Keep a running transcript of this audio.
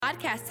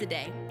podcast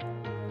today.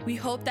 We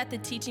hope that the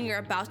teaching you're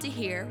about to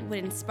hear would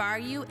inspire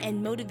you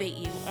and motivate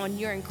you on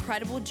your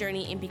incredible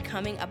journey in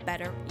becoming a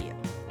better you.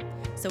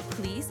 So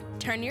please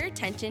turn your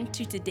attention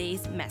to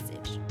today's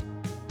message.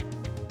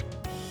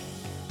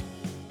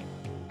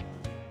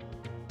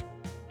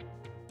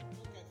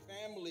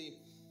 Family,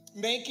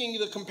 making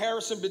the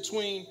comparison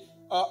between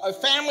a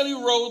family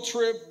road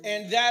trip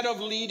and that of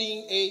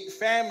leading a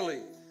family.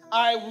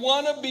 I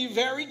want to be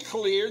very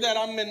clear that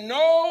I'm in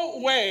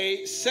no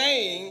way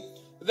saying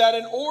that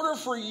in order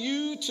for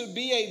you to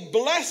be a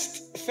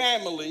blessed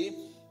family,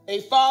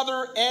 a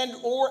father and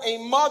or a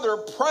mother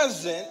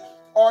present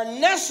are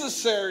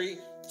necessary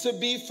to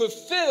be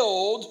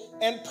fulfilled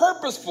and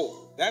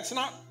purposeful. That's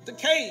not the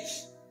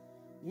case.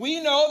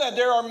 We know that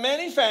there are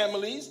many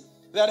families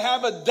that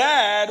have a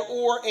dad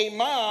or a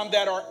mom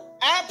that are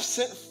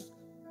absent,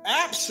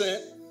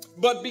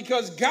 but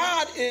because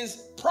God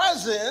is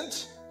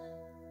present,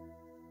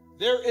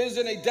 there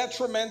isn't a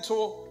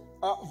detrimental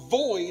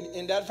void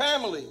in that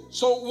family.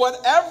 So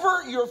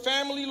whatever your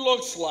family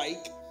looks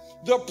like,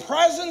 the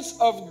presence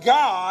of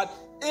God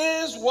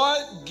is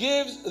what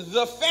gives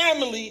the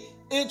family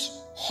its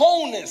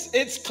wholeness,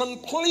 its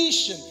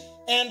completion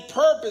and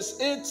purpose,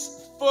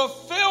 its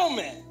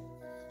fulfillment.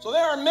 So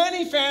there are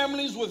many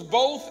families with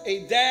both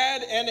a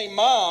dad and a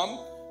mom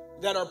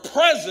that are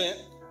present,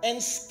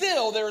 and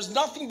still there is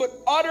nothing but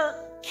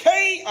utter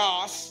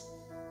chaos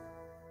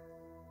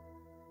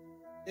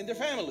in the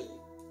family.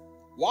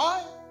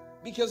 Why?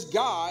 Because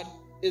God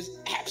is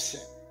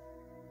absent.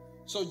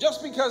 So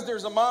just because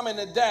there's a mom and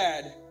a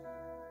dad,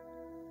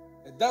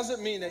 it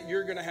doesn't mean that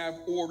you're going to have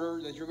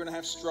order, that you're going to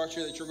have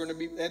structure,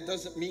 that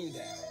doesn't mean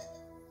that.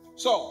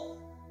 So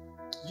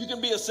you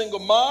can be a single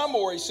mom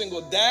or a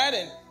single dad,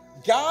 and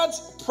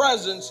God's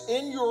presence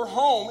in your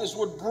home is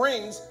what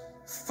brings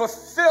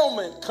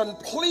fulfillment,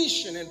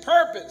 completion, and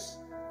purpose.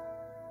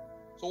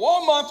 So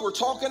all month we're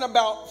talking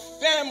about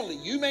family.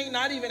 You may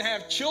not even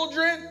have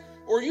children,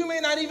 or you may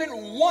not even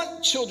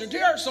want children.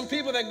 There are some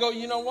people that go,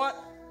 you know what?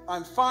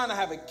 I'm fine. I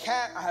have a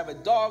cat. I have a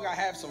dog. I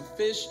have some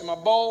fish in my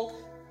bowl.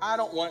 I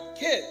don't want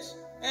kids.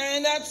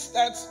 And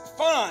that's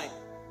fine.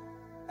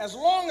 As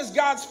long as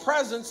God's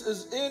presence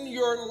is in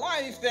your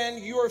life,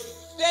 then your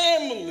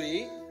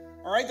family,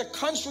 all right, the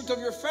construct of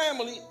your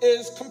family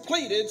is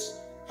complete. It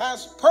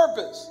has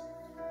purpose.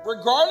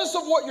 Regardless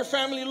of what your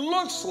family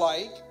looks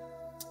like,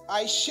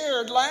 I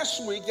shared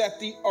last week that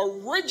the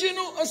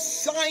original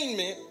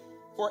assignment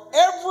for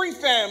every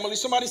family,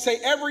 somebody say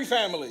every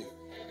family,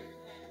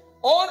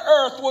 on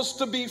earth was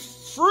to be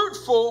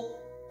fruitful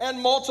and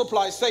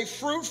multiply. Say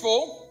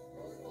fruitful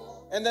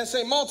and then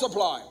say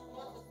multiply.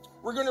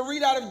 We're going to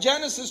read out of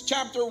Genesis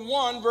chapter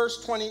 1,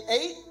 verse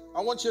 28.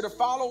 I want you to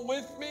follow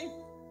with me.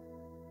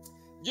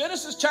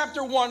 Genesis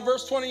chapter 1,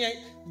 verse 28.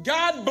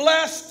 God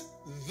blessed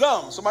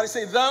them. Somebody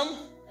say them.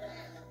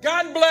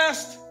 God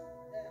blessed.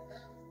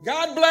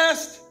 God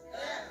blessed.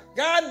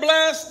 God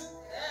blessed.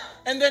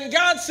 And then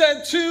God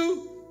said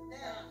to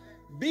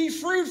be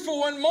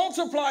fruitful and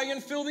multiply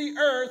and fill the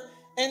earth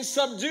and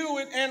subdue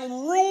it and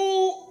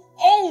rule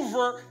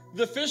over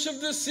the fish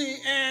of the sea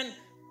and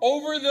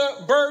over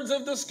the birds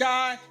of the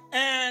sky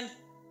and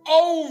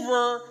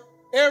over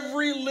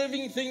every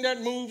living thing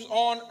that moves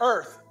on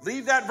earth.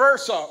 Leave that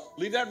verse up.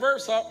 Leave that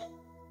verse up.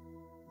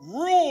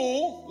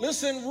 Rule.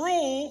 Listen,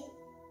 rule.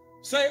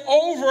 Say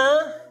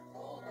over.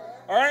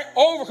 All right,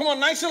 over. Come on,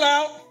 nice and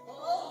loud.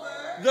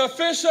 Over. The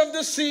fish of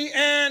the sea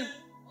and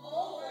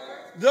over.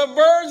 The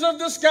birds of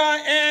the sky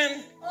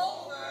and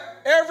over.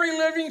 Every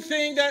living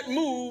thing that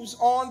moves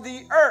on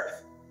the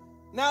earth.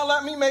 Now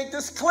let me make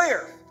this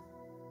clear.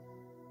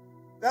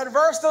 That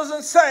verse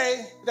doesn't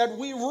say that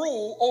we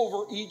rule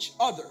over each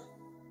other.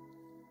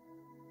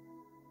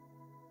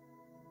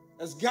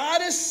 As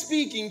God is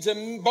speaking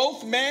to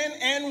both man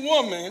and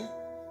woman,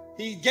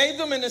 he gave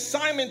them an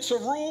assignment to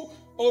rule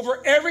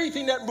over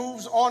everything that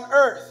moves on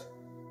earth.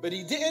 But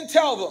he didn't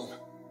tell them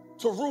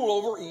to rule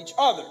over each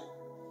other.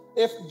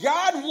 If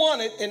God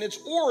wanted in its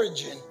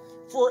origin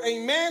for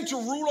a man to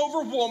rule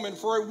over woman,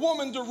 for a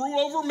woman to rule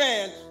over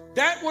man,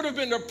 that would have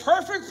been the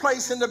perfect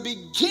place in the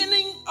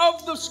beginning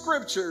of the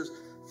scriptures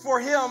for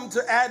him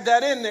to add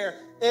that in there.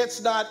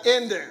 It's not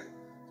in there.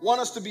 Want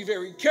us to be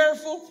very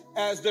careful,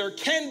 as there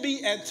can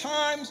be at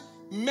times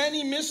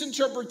many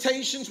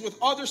misinterpretations with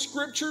other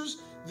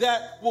scriptures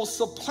that will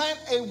supplant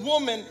a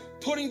woman,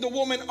 putting the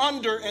woman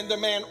under and the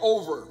man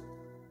over.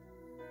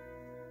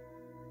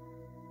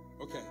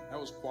 Okay, that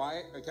was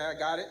quiet. Okay, I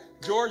got it.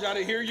 George, I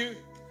didn't hear you.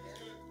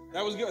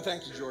 That was good.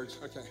 Thank you, George.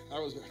 Okay,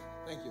 that was good.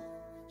 Thank you.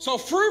 So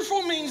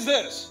fruitful means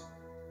this,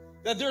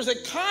 that there's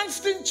a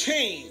constant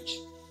change,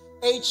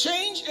 a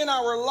change in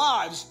our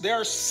lives. There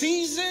are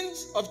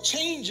seasons of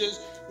changes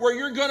where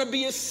you're going to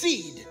be a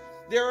seed.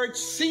 There are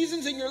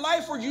seasons in your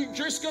life where you're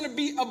just going to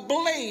be a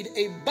blade,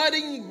 a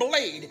budding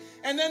blade.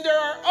 And then there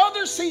are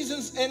other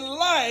seasons in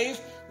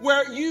life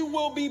where you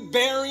will be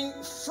bearing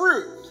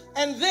fruit.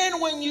 And then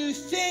when you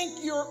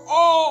think you're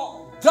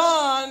all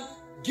done,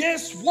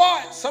 guess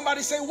what?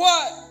 Somebody say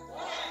what?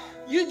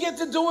 You get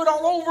to do it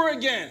all over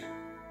again.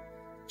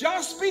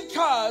 Just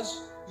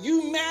because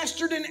you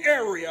mastered an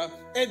area,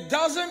 it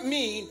doesn't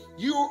mean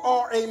you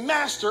are a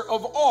master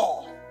of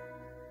all.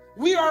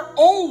 We are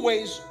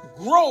always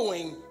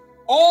growing,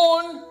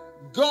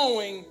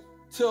 ongoing,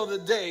 till the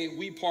day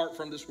we part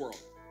from this world.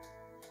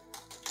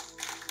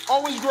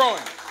 Always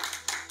growing.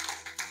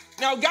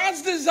 Now,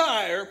 God's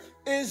desire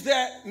is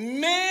that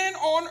man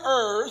on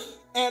earth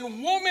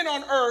and woman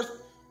on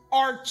earth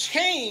are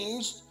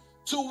changed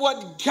to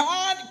what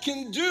God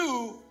can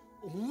do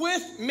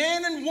with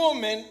man and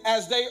woman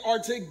as they are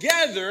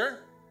together,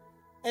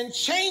 and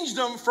change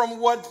them from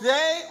what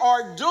they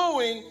are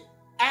doing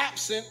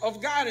absent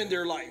of God in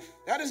their life.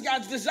 That is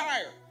God's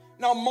desire.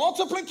 Now,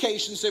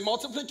 multiplication, say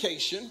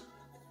multiplication.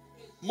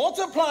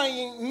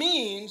 Multiplying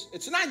means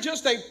it's not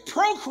just a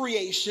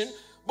procreation,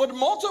 but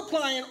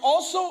multiplying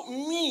also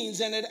means,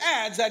 and it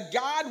adds, that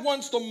God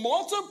wants to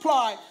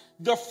multiply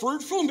the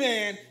fruitful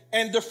man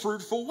and the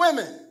fruitful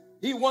women.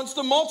 He wants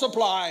to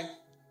multiply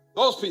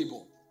those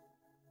people.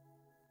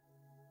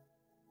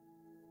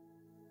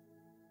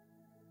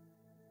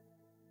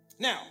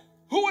 Now,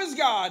 who is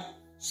God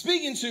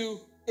speaking to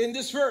in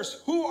this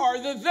verse? Who are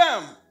the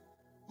them?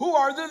 Who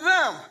are the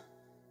them?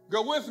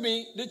 Go with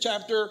me to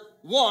chapter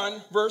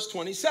 1, verse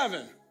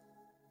 27.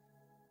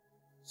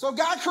 So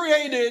God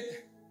created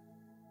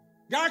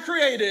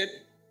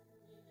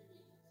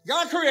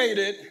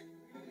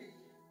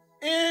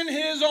in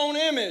his own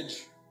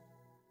image.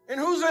 In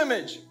whose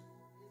image?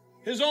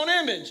 His own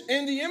image.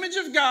 In the image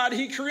of God,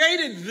 he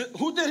created,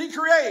 who did he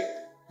create?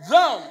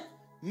 Them.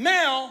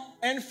 Male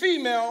and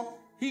female,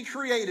 he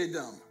created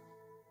them.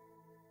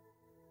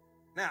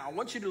 Now, I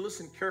want you to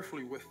listen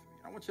carefully with me.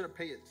 I want you to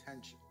pay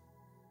attention.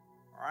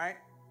 All right?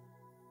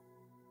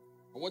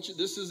 I want you,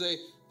 this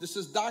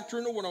is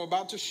doctrinal, what I'm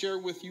about to share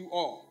with you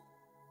all.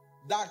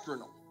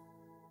 Doctrinal,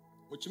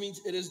 which means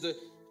it is the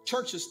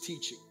church's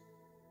teaching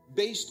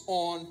based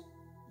on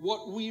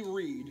what we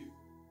read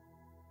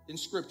in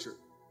Scripture.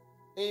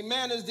 A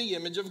man is the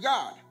image of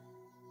God.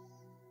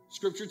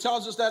 Scripture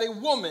tells us that a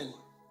woman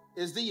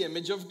is the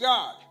image of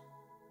God.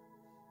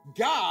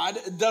 God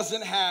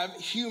doesn't have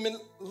human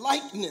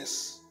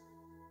likeness.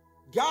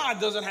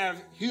 God doesn't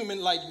have human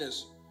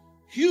likeness.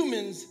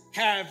 Humans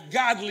have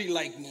godly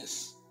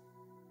likeness.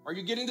 Are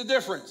you getting the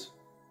difference?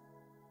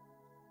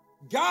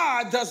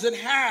 God doesn't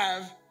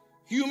have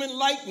human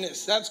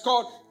likeness. That's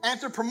called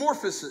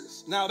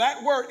anthropomorphosis. Now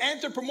that word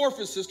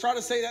anthropomorphosis, try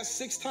to say that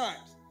 6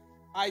 times.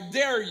 I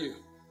dare you.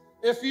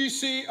 If you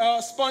see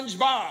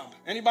SpongeBob,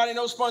 anybody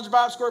know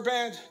SpongeBob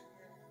SquarePants?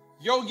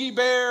 Yogi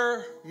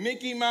Bear,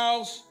 Mickey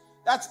Mouse,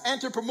 that's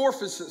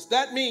anthropomorphosis.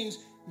 That means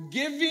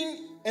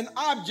giving an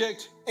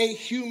object a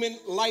human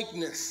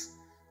likeness.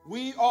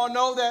 We all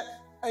know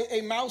that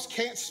a mouse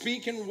can't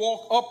speak and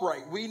walk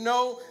upright. We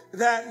know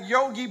that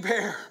Yogi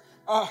Bear,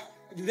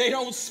 they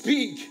don't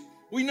speak.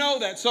 We know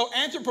that. So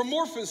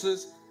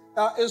anthropomorphosis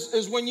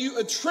is when you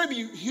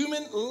attribute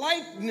human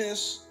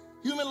likeness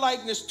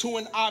to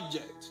an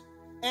object.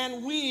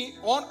 And we,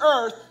 on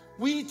earth,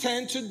 we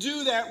tend to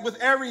do that with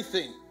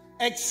everything.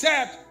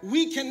 Except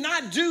we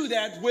cannot do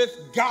that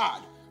with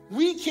God.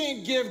 We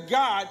can't give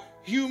God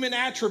human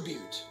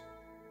attribute.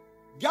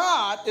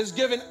 God has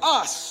given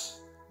us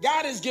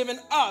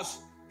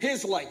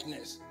his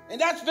likeness.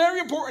 And that's very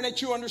important that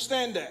you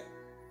understand that.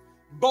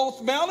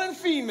 Both male and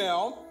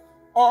female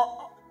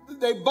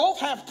they both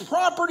have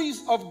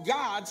properties of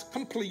God's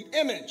complete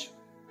image.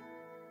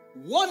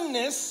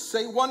 Oneness,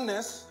 say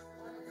oneness.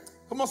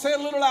 Come on, say it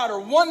a little louder.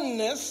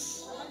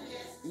 Oneness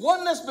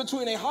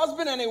between a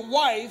husband and a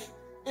wife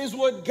is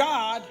what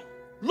God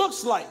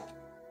looks like.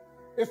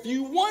 If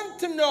you want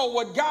to know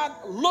what God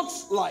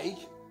looks like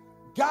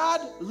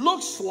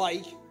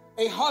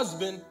a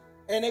husband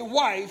and a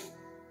wife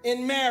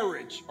in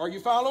marriage. Are you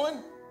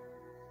following?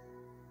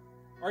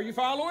 Are you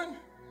following?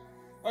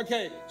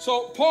 Okay,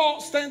 so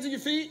Paul, stand to your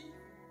feet.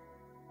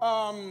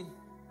 Patty,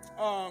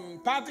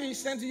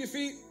 stand to your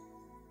feet.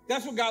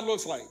 That's what God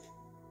looks like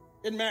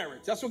in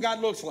marriage. That's what God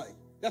looks like.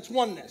 That's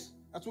oneness.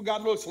 That's what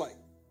God looks like.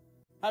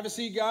 Have a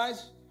seat,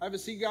 guys. Have a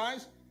seat,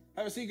 guys.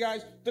 Have a seat,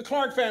 guys. The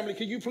Clark family,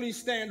 could you please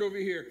stand over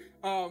here?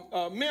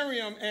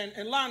 Miriam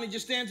and Lonnie,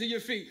 just stand to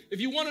your feet.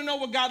 If you want to know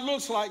what God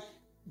looks like,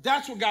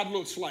 that's what God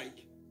looks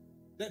like.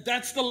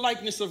 That's the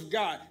likeness of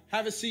God.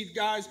 Have a seat,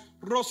 guys.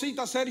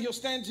 Rosita, Sergio,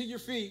 stand to your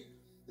feet.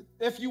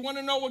 If you want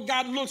to know what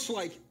God looks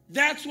like,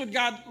 that's what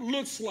God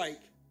looks like.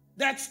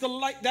 That's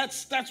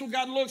what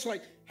God looks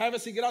like. Have a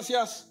seat.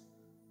 Gracias.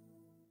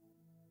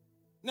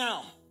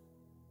 Now,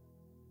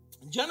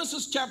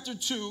 Genesis chapter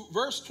 2,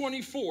 verse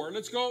 24.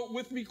 Let's go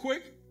with me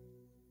quick.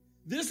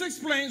 This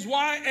explains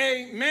why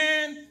a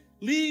man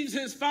leaves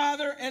his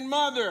father and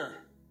mother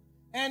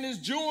and is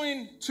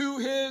joined to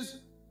his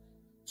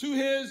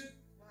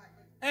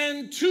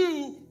and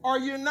two are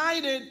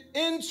united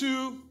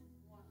into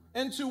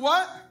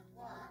what?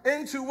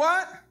 Into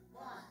what?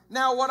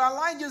 Now, what I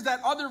like is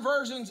that other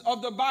versions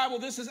of the Bible,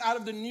 this is out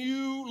of the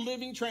New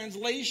Living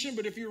Translation,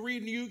 but if you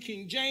read New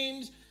King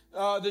James,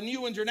 the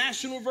New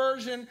International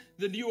Version,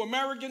 the New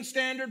American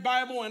Standard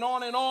Bible, and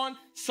on,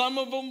 some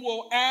of them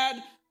will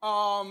add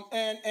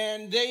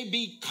and they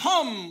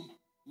become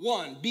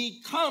one.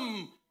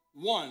 Become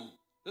one.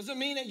 Doesn't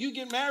mean that you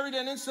get married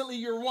and instantly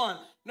you're one.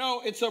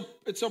 No, it's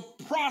a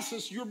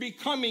process. You're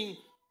becoming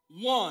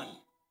one.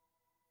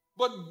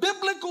 But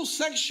biblical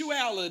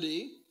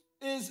sexuality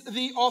is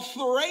the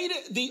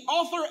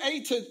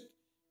authoritative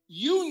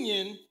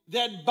union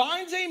that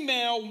binds a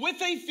male with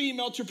a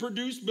female to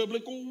produce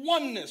biblical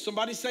oneness.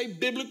 Somebody say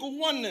biblical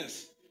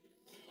oneness.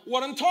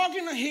 What I'm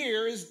talking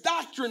here is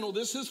doctrinal.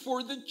 This is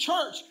for the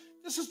church.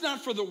 This is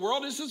not for the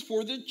world. This is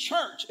for the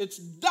church. It's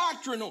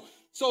doctrinal.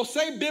 So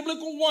say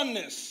biblical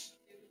oneness.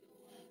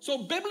 So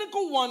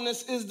biblical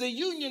oneness is the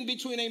union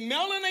between a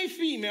male and a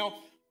female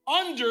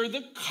under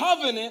the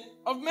covenant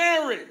of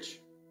marriage.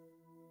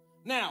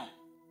 Now,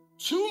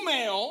 two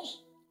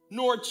males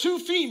nor two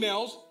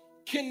females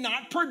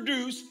cannot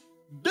produce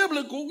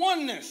biblical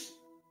oneness,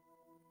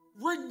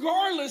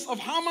 regardless of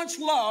how much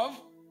love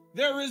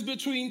there is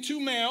between two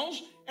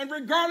males and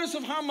regardless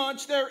of how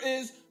much there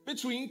is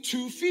between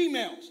two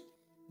females.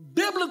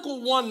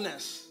 Biblical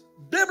oneness.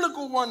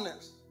 Biblical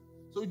oneness.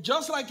 So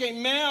just like a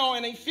male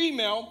and a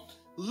female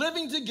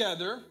living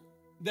together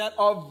that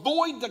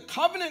avoid the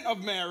covenant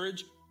of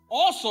marriage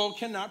also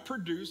cannot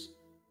produce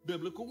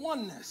biblical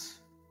oneness.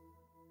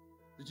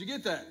 Did you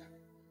get that?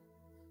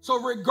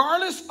 So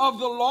regardless of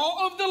the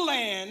law of the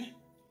land,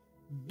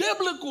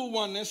 biblical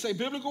oneness, say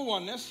biblical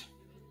oneness,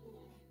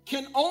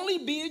 can only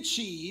be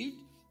achieved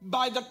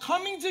by the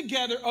coming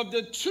together of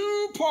the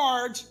two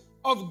parts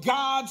of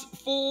God's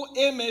full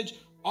image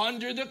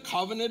under the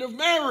covenant of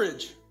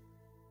marriage.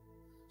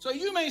 So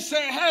you may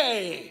say,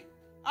 hey,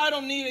 I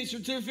don't need a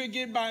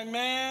certificate by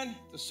man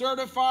to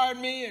certify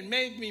me and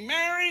make me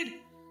married.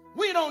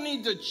 We don't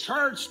need the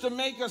church to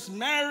make us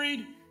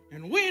married.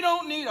 And we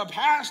don't need a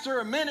pastor,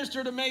 a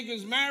minister to make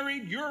us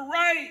married. You're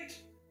right.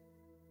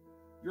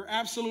 You're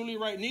absolutely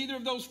right. Neither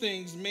of those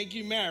things make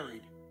you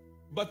married.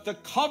 But the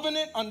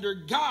covenant under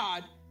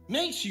God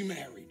makes you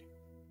married.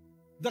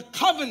 The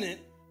covenant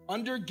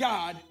under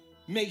God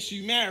makes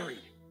you married.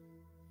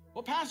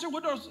 Well, Pastor,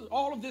 what does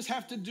all of this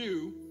have to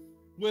do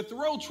with the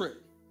road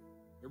trip?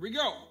 Here we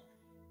go.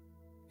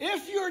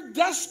 If your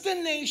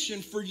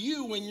destination for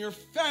you and your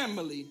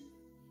family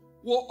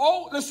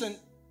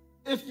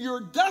if your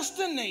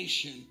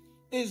destination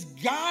is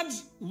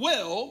God's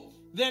will,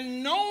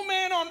 then no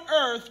man on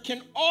earth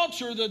can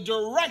alter the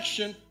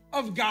direction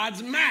of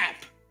God's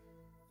map.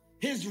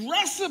 His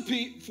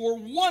recipe for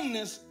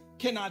oneness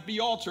cannot be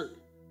altered.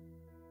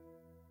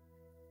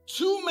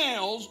 Two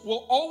males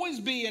will always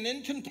be an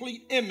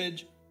incomplete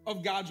image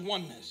of God's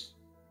oneness.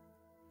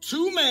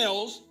 Two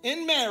males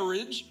in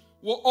marriage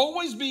will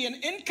always be an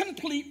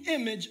incomplete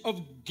image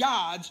of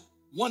God's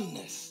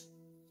oneness.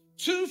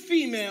 Two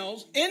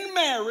females in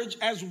marriage,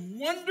 as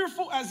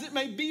wonderful as it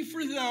may be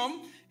for them,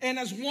 and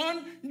as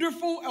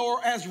wonderful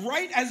or as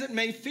right as it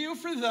may feel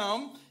for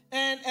them,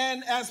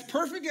 and as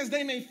perfect as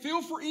they may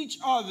feel for each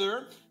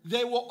other,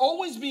 they will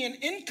always be an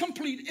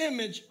incomplete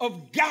image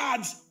of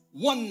God's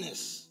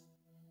oneness.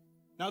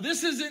 Now,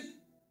 this isn't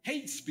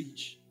hate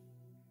speech.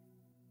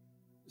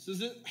 This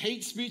isn't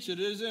hate speech. It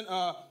isn't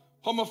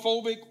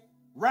homophobic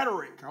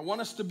rhetoric. I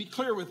want us to be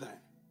clear with that.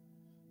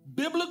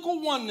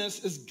 Biblical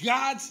oneness is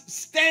God's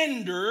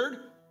standard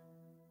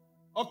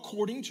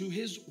according to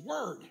his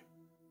word.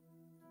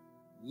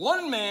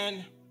 One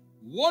man,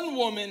 one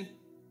woman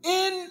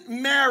in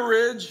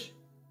marriage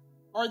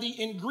are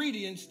the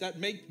ingredients that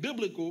make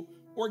biblical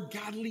or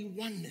godly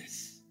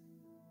oneness.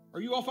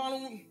 Are you all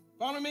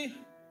following me?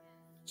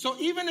 So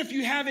even if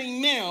you have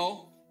a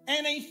male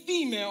and a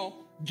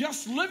female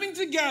just living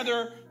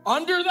together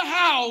under the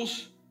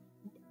house,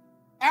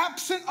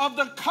 absent of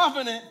the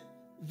covenant,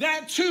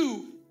 that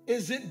too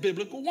isn't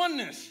biblical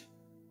oneness.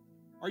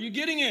 Are you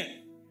getting it?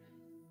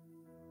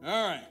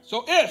 All right.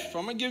 So I'm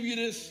going to give you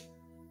this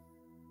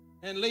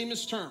in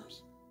layman's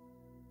terms.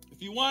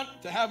 If you want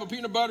to have a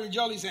peanut butter and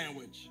jelly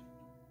sandwich,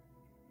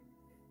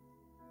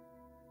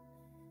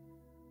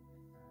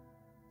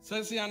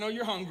 Ceci, I know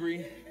you're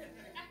hungry.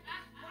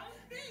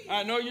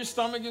 I know your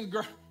stomach is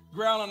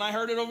growling. I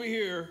heard it over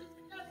here.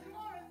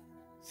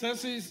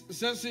 Ceci's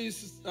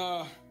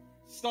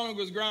stomach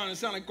was growling. It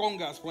sounded like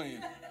congas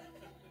playing.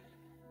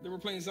 They were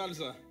playing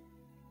salsa.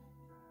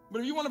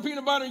 But if you want a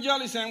peanut butter and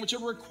jelly sandwich,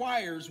 it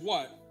requires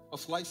what? A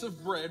slice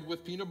of bread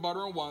with peanut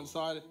butter on one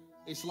side,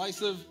 a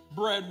slice of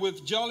bread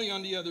with jelly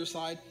on the other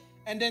side,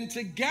 and then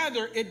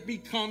together it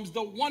becomes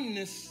the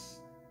oneness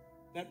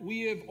that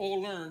we have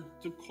all learned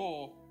to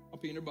call a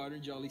peanut butter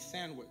and jelly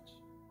sandwich.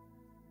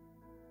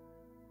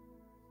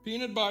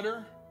 Peanut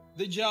butter,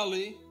 the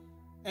jelly,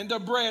 and the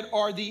bread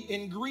are the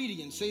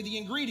ingredients. Say the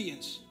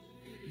ingredients.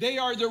 They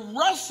are the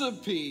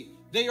recipe.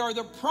 They are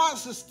the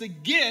process to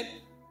get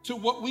to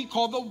what we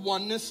call the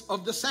oneness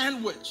of the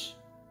sandwich.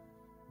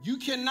 You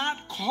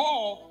cannot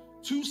call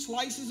two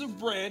slices of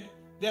bread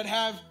that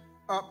have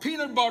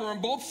peanut butter on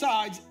both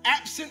sides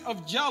absent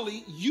of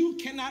jelly. You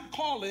cannot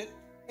call it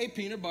a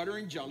peanut butter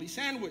and jelly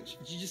sandwich.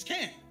 You just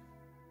can't.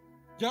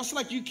 Just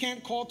like you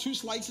can't call two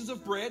slices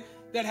of bread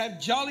that have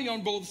jelly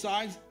on both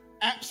sides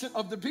absent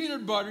of the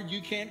peanut butter,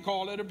 you can't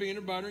call it a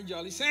peanut butter and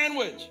jelly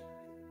sandwich.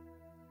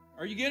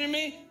 Are you getting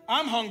me?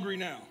 I'm hungry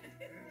now.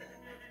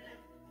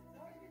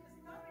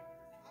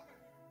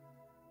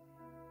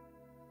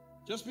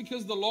 Just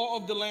because the law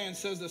of the land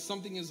says that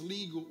something is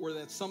legal or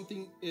that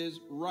something is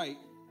right,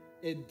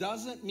 it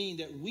doesn't mean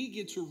that we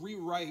get to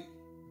rewrite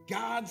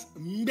God's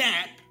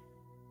map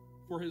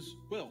for his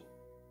will.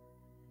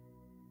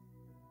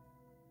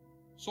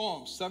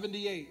 Psalm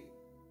 78,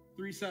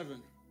 3-7.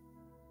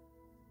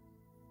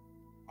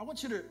 I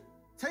want you to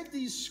take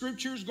these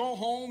scriptures, go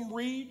home,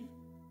 read.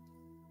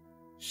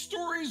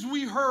 Stories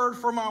we heard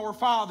from our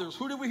fathers.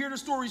 Who did we hear the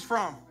stories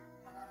from?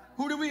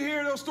 Who did we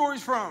hear those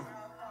stories from?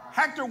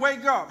 Hector,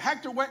 wake up.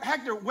 Hector,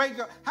 wake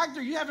up.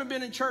 Hector, you haven't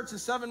been in church in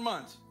 7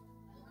 months.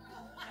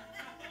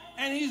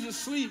 And he's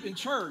asleep in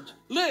church.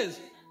 Liz,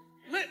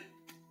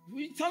 will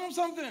you tell him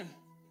something?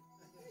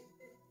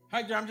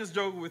 Hector, I'm just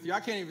joking with you.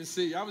 I can't even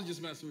see you. I was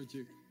just messing with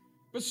you.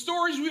 But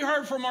stories we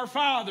heard from our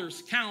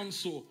fathers'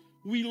 counsel,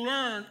 we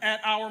learned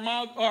at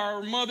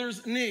our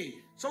mother's knee.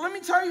 So let me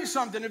tell you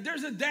something. If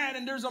there's a dad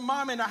and there's a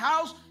mom in the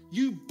house,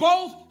 you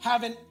both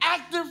have an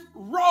active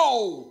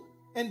role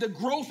in the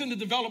growth and the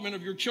development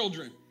of your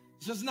children.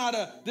 This is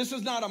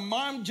not a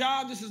mom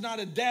job. This is not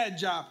a dad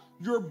job.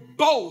 You're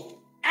both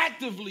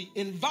actively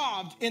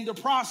involved in the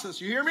process.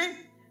 You hear me?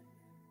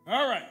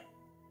 All right.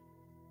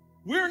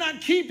 We're not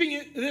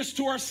keeping this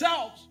to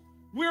ourselves.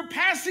 We're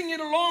passing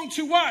it along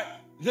to what?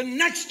 The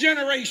next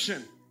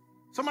generation.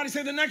 Somebody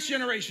say the next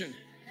generation.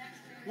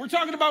 We're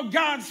talking about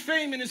God's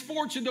fame and his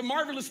fortune, the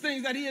marvelous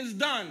things that he has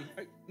done.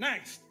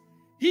 Next.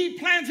 He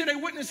planted a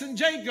witness in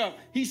Jacob.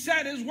 He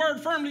set his word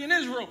firmly in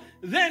Israel.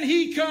 Then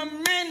he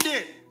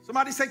commanded.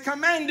 Somebody say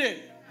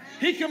commanded.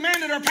 He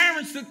commanded our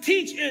parents to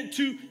teach it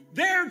to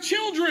their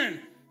children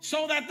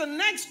so that the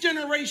next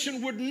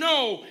generation would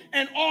know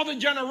and all the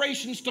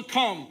generations to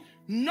come.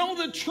 Know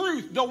the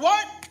truth. The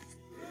what?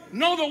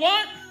 Know the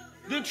what?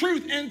 The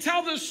truth. And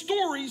tell the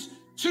stories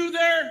to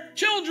their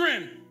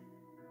children.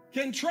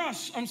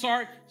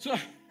 So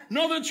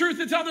know the truth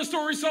and tell the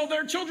story so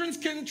their children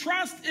can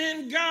trust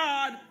in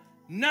God.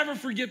 Never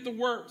forget the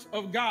words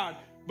of God,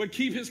 but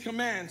keep his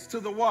commands to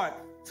the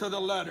what? To the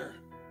letter.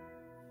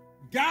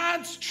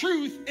 God's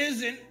truth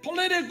isn't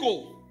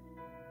political.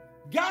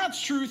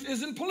 God's truth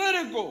isn't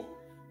political.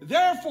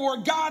 Therefore,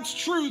 God's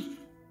truth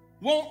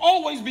won't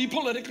always be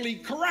politically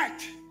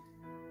correct.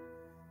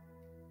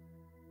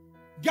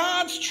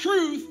 God's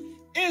truth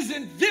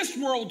isn't this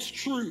world's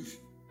truth.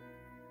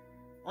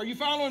 Are you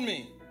following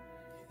me?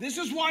 This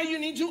is why you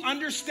need to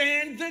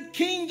understand the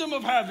kingdom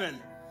of heaven.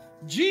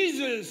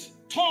 Jesus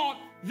taught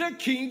the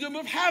kingdom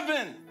of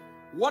heaven.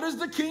 What is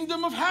the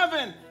kingdom of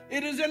heaven?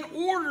 It is an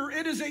order.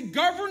 It is a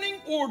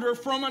governing order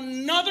from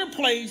another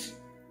place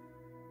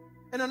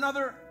in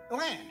another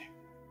land.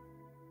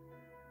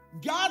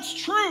 God's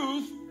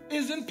truth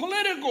isn't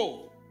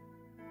political.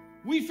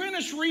 We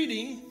finished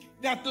reading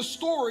that the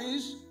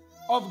stories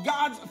of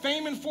God's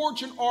fame and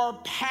fortune are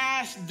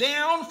passed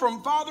down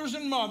from fathers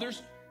and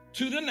mothers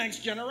to the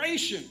next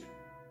generation.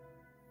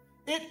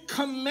 It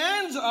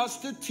commands us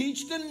to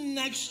teach the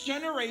next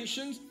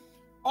generations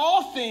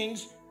all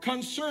things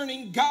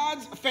concerning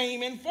God's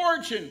fame and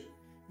fortune.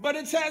 But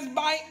it says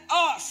by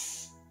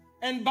us.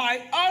 And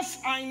by us,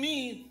 I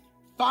mean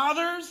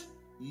fathers,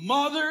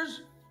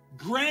 mothers,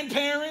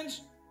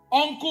 grandparents,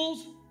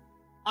 uncles,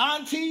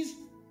 aunties,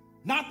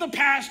 not the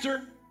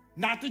pastor,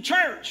 not the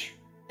church.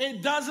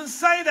 It doesn't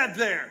say that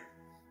there.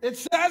 It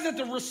says that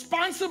the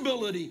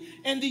responsibility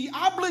and the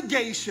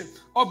obligation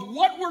of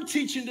what we're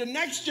teaching the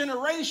next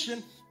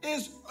generation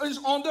is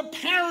on the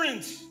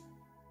parents'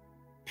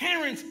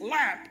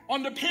 lap,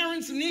 on the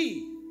parents'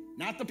 knee,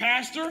 not the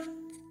pastor.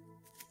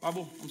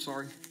 Bible, I'm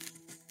sorry.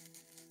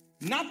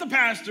 Not the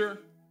pastor,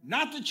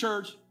 not the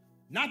church,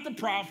 not the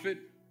prophet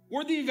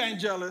or the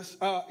evangelist,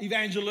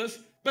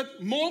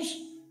 but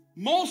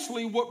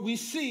mostly what we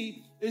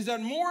see is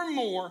that more and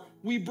more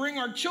we bring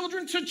our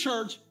children to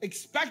church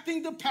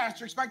expecting the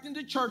pastor, expecting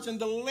the church and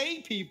the lay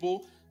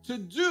people to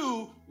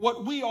do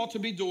what we ought to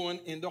be doing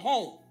in the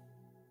home.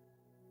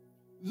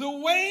 The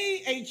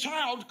way a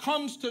child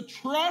comes to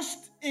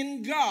trust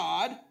in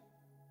God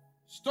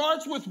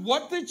starts with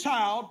what the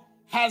child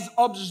has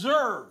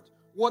observed,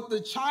 what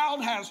the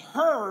child has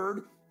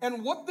heard,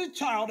 and what the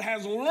child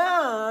has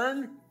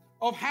learned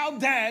of how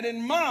dad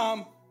and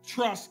mom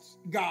trusts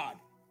God.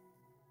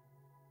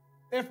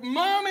 If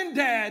mom and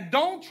dad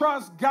don't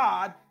trust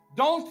God,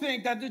 don't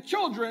think that the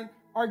children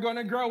are going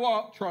to grow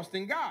up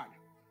trusting God.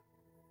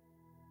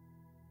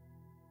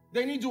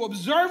 They need to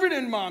observe it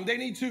in mom. They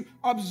need to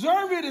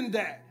observe it in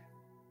dad.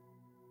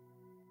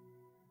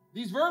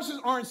 These verses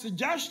aren't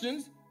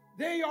suggestions.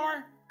 They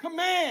are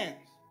commands.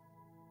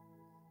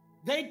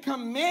 They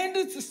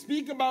commanded to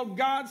speak about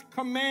God's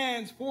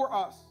commands for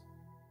us.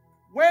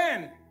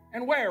 When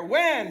and where?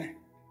 When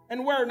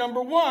and where?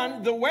 Number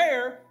one, the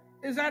where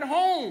is at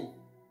home.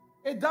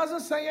 It doesn't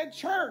say at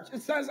church.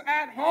 It says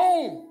at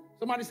home.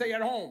 Somebody say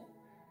at home.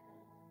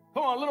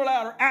 Come on, a little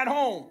louder. At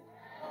home.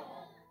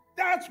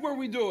 That's where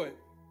we do it.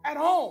 At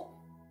home.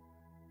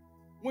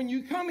 When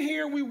you come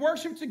here, we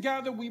worship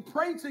together, we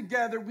pray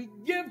together, we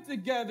give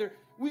together,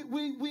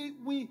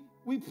 we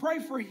pray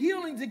for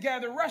healing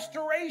together,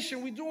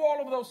 restoration, we do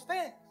all of those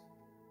things.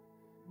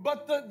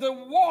 But the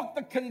walk,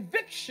 the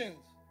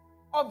convictions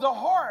of the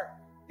heart,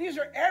 these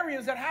are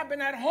areas that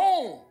happen at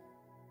home.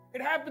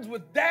 It happens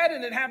with dad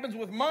and it happens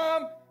with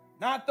mom,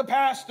 not the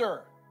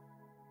pastor.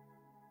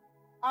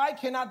 I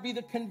cannot be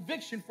the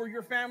conviction for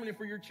your family and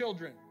for your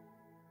children.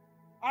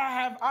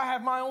 I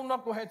have my own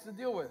knuckleheads to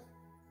deal with.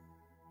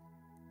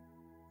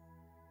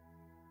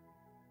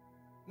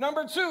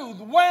 Number 2,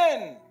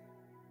 when.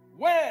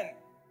 I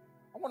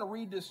want to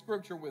read this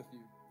scripture with you.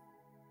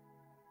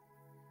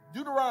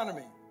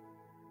 Deuteronomy,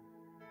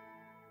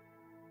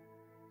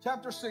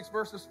 chapter 6,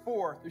 verses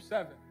 4 through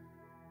 7.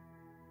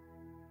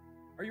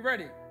 Are you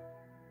ready?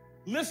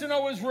 Listen,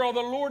 O Israel,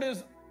 the Lord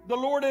is.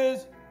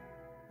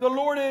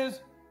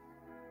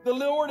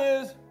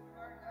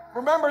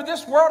 Remember,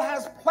 this world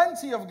has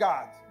plenty of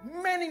gods.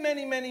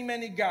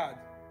 Many gods.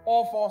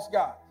 All false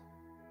gods.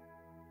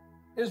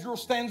 Israel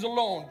stands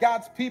alone.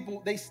 God's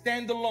people, they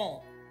stand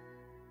alone.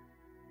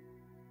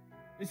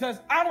 He says,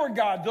 our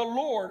God, the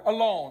Lord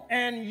alone.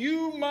 And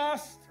you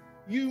must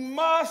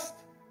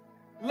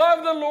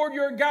love the Lord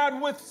your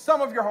God with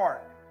some of your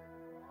heart.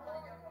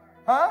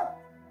 Huh?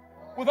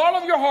 With all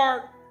of your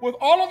heart, with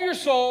all of your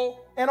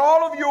soul, and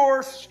all of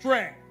your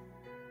strength.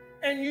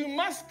 And you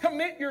must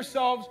commit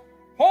yourselves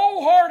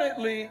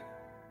wholeheartedly. Did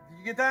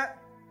you get that?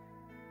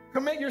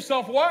 Commit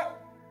yourself what?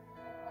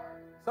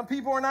 Some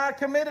people are not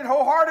committed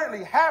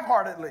wholeheartedly,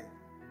 half-heartedly.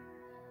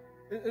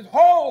 It's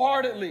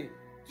wholeheartedly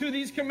to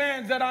these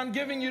commands that I'm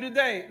giving you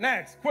today.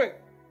 Next,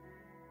 quick.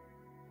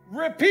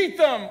 Repeat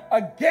them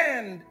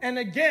again and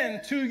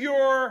again to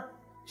your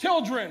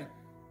children.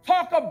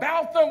 Talk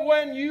about them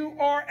when you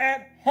are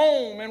at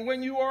home and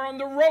when you are on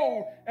the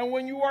road and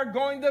when you are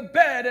going to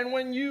bed and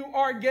when you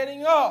are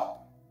getting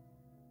up.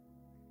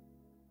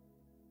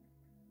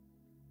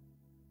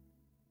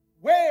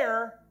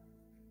 Where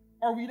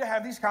are we to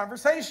have these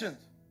conversations?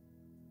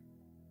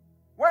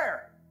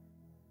 Where?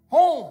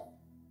 Home.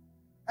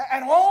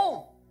 At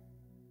home.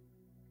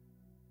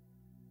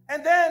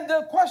 And then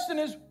the question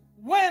is,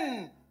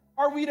 when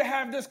are we to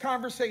have these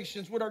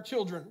conversations with our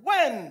children?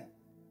 When?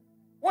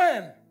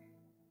 When?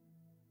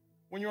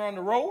 When you're on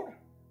the road,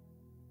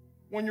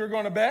 when you're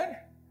going to bed,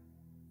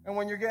 and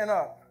when you're getting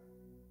up.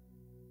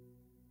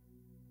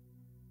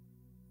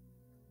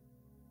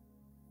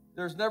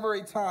 There's never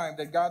a time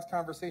that God's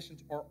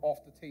conversations are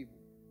off the table.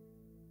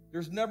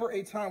 There's never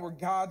a time where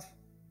God's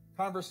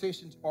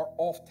conversations are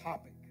off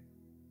topic.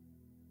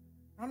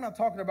 I'm not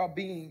talking about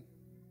being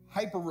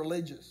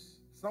hyper-religious.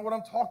 It's not what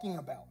I'm talking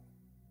about.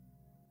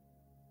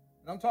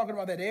 And I'm talking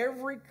about that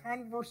every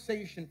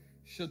conversation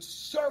should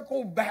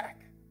circle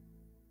back.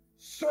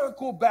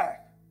 Circle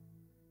back.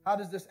 How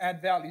does this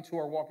add value to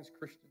our walk as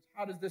Christians?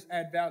 How does this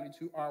add value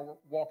to our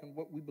walk and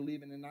what we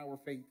believe in our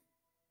faith?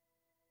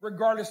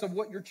 Regardless of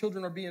what your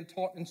children are being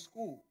taught in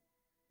school.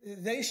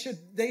 They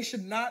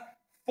should not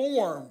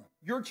form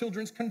your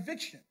children's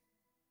conviction.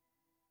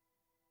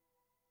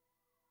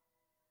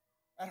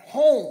 At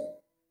home,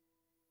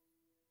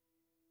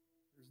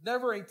 there's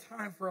never a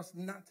time for us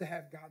not to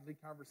have godly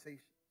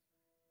conversations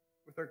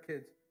with our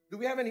kids. Do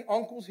we have any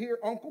uncles here?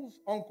 Uncles?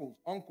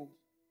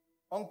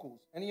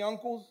 Any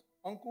uncles?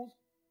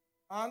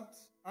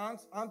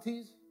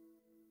 Aunties?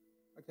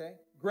 Okay.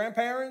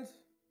 Grandparents?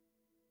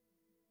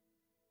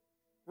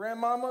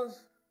 Grandmamas?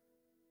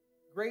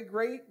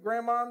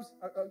 Great-great-grandmoms?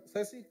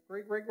 Sissy?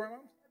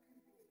 Great-great-grandmoms?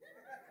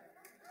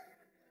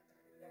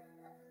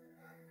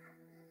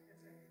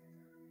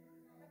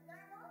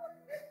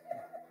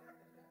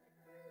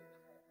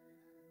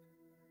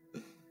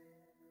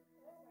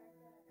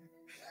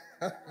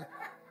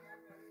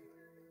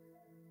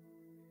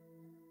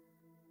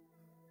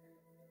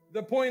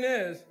 The point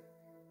is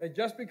that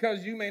just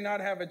because you may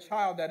not have a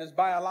child that is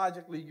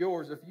biologically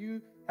yours, if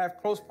you have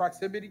close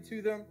proximity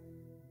to them,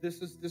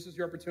 this is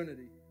your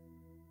opportunity.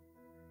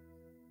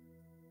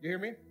 You hear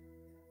me?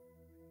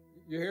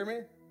 You hear me?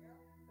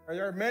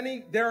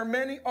 There are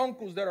many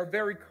uncles that are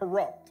very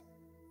corrupt.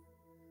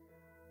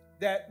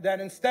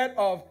 That instead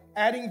of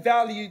adding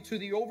value to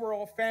the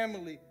overall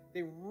family,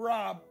 they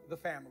rob the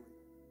family.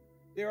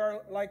 There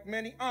are like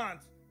many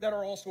aunts that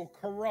are also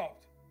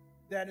corrupt.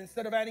 That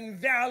instead of adding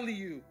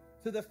value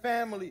to the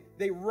family,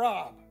 they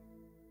rob.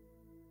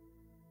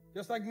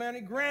 Just like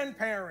many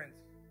grandparents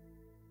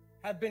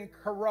have been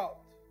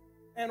corrupt.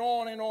 And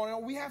on and on and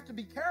on. We have to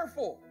be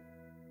careful.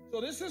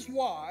 So this is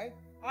why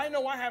I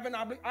know I have an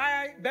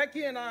obligation.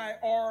 Becky and I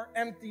are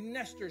empty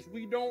nesters.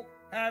 We don't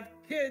have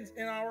kids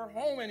in our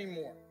home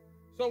anymore.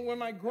 So when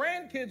my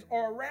grandkids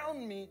are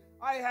around me,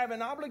 I have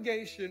an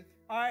obligation,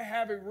 I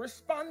have a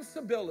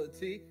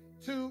responsibility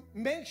to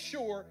make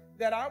sure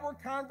that our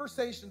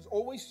conversations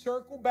always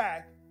circle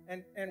back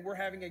and we're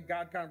having a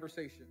God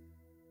conversation.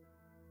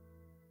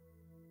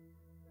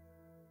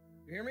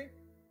 You hear me?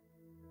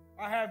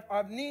 I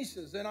have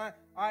nieces and I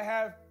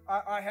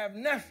have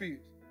nephews,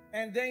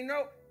 and they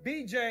know.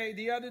 BJ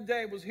the other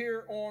day was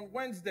here on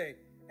Wednesday,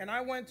 and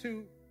I went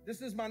to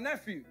This is my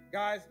nephew,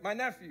 guys, my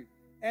nephew.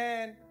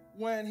 And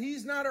when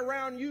he's not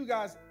around you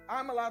guys,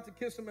 I'm allowed to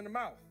kiss him in the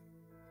mouth.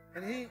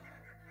 And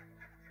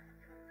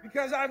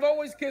because I've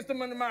always kissed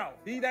him in the mouth.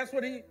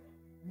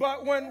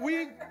 But when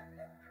we're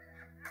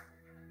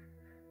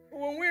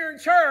in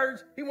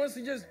church,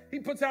 he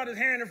puts out his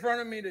hand in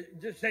front of me to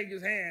just shake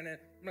his hand. And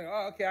I'm like,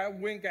 oh, okay, I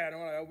wink at him.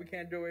 I'm like, oh, we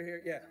can't do it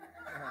here. Yeah.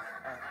 All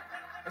right.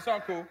 That's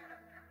all cool.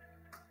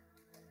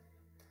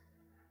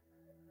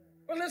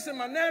 But listen,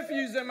 my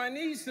nephews and my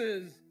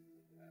nieces,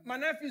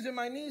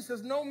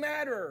 no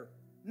matter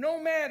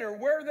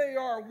where they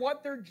are,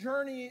 what their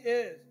journey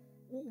is,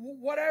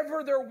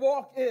 whatever their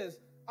walk is,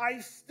 I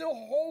still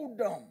hold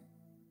them.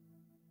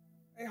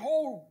 I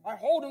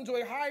hold them to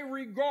a high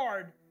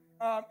regard,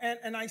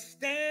 and I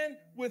stand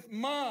with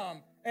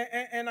mom,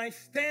 and I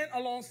stand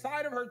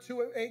alongside of her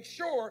to make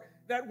sure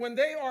that when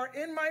they are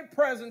in my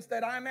presence,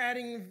 that I'm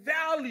adding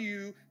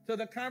value to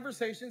the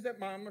conversations that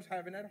mom was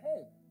having at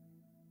home.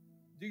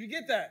 Do you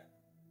get that?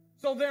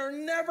 So they're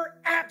never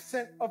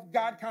absent of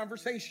God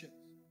conversations.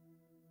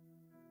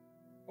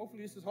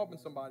 Hopefully this is helping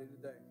somebody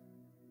today.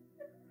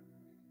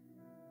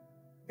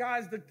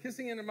 Guys, the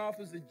kissing in the mouth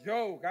is a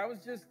joke.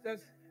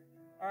 That's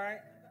all right.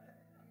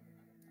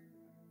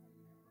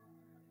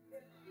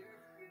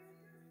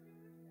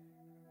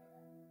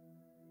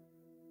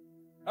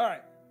 All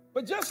right.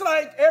 But just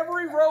like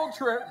every road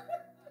trip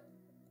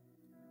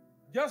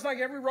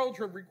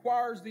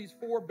requires these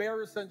 4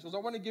 bare essentials, I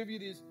want to give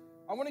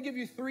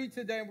you 3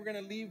 today, and we're going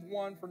to leave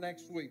 1 for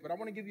next week. But I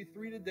want to give you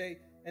 3 today,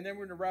 and then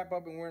we're going to wrap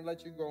up, and we're going to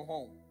let you go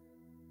home.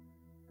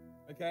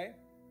 Okay?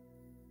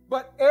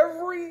 But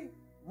every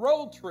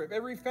road trip,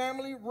 every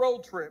family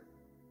road trip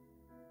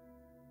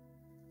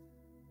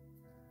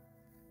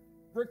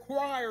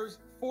requires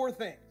 4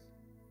 things.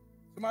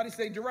 Somebody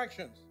say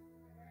directions.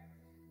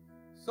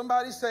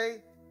 Somebody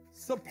say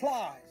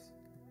supplies.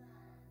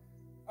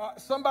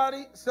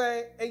 Somebody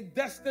say a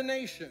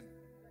destination.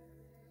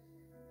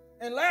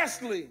 And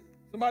lastly,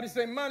 somebody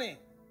say money.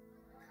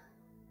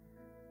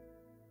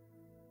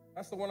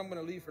 That's the one I'm going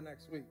to leave for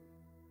next week.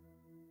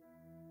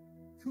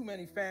 Too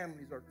many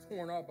families are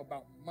torn up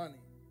about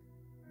money,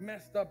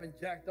 messed up and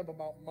jacked up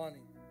about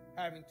money,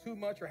 having too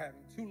much or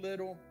having too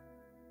little,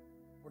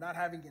 or not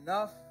having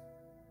enough.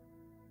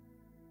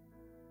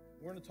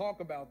 We're going to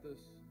talk about this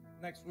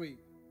next week.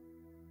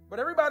 But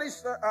everybody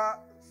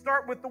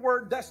start with the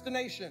word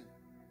destination.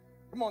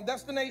 Come on,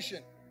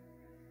 destination.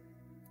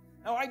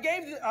 Now, I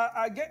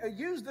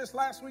used this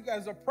last week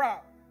as a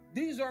prop.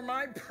 These are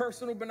my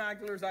personal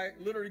binoculars. I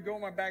literally go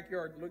in my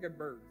backyard to look at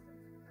birds.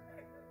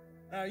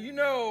 Now,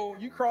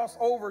 you cross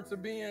over to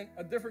being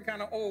a different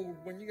kind of old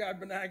when you got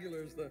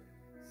binoculars to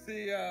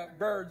see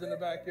birds in the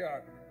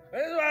backyard.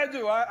 This is what I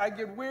do. I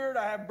get weird.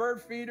 I have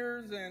bird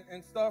feeders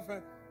and stuff,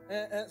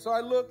 and so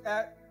I look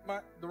at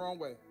the wrong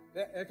way.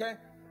 Okay?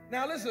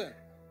 Now, listen.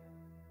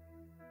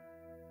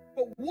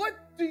 But what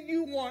do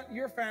you want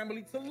your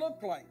family to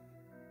look like?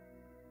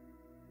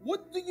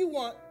 What do you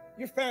want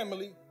your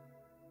family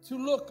to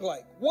look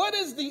like? What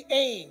is the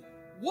aim?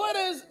 What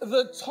is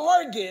the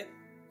target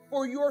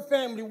for your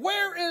family?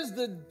 Where is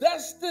the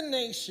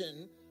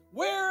destination?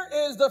 Where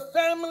is the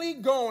family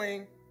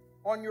going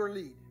on your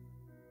lead?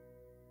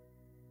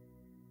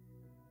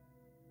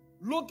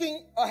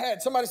 Looking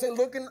ahead. Somebody say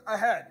looking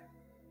ahead.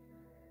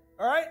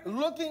 All right?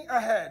 Looking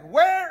ahead.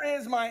 Where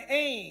is my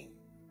aim?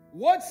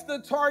 What's the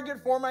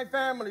target for my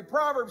family?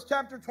 Proverbs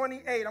chapter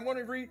 28. I'm going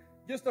to read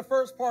just the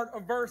first part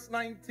of verse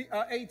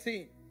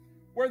 18.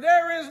 Where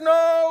there is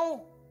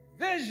no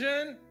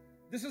vision,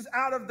 this is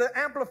out of the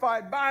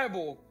Amplified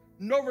Bible,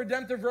 no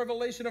redemptive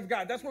revelation of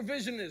God. That's what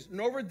vision is.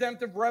 No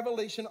redemptive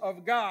revelation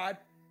of God.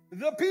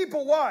 The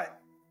people, what?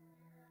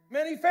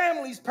 Many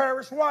families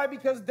perish. Why?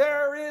 Because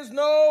there is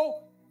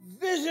no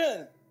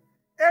vision.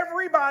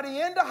 Everybody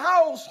in the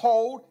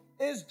household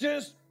is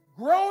just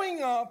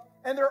growing up,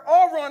 and they're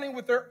all running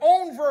with their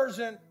own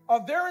version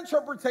of their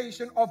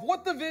interpretation of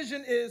what the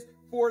vision is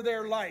for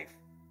their life.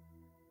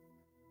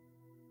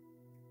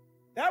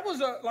 That was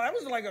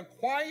like a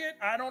quiet,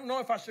 I don't know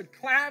if I should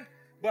clap,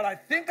 but I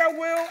think I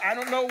will. I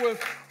don't know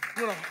if,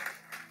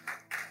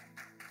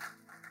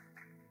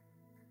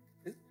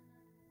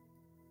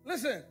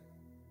 Listen,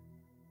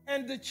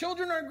 and the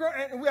children are growing,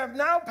 and we have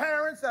now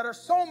parents that are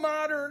so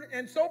modern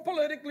and so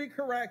politically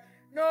correct.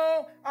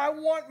 No, I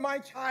want my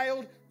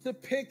child to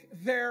pick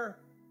their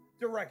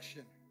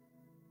direction,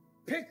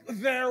 pick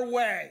their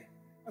way.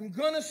 I'm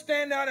going to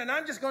stand out, and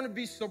I'm just going to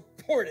be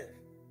supportive.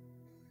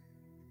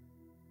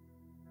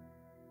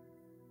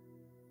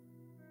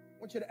 I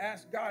want you to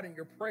ask God in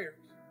your prayers.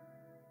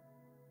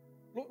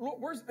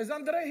 Look, is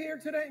Andre here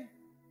today?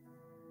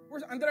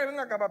 Where's Andre?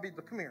 Venga acá,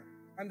 papito. Come here.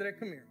 Andre,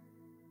 come here.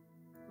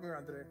 Come here,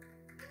 Andre.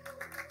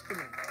 Come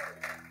here.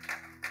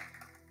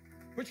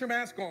 Put your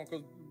mask on,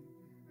 because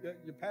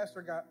your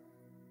pastor got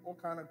all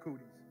kind of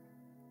cooties.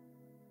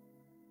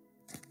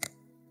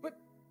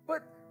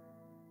 But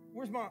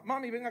where's mom?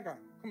 Mommy, ven acá.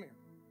 Come here.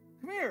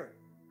 Come here.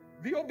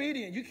 Be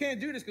obedient. You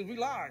can't do this because we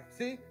live.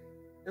 See?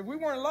 If we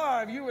weren't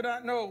live, you would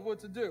not know what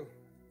to do.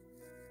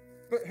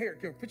 But here,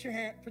 put your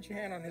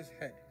hand on his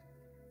head.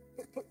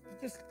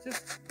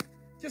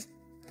 Just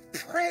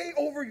pray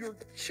over your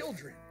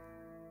children.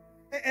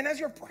 And as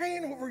you're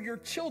praying over your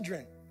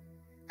children,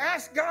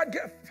 ask God,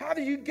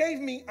 Father, you gave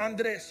me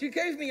Andres.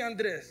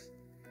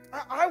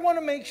 I want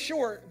to make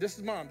sure, this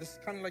is Mom, this is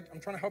kind of like, I'm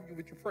trying to help you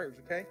with your prayers,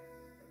 okay?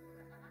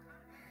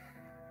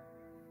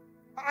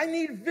 I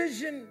need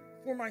vision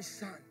for my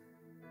son.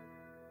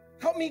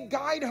 Help me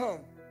guide him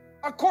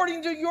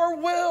according to your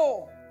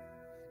will.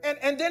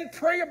 And then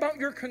pray about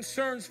your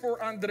concerns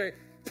for Andre.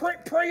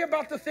 Pray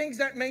about the things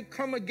that may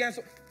come against.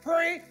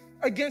 Pray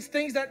against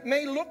things that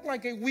may look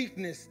like a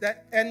weakness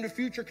that in the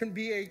future can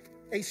be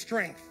a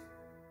strength.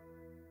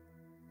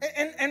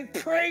 And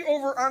pray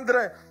over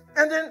Andre.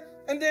 And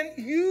then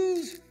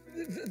use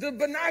the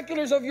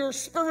binoculars of your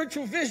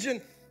spiritual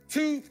vision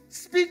to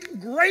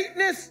speak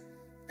greatness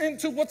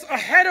into what's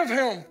ahead of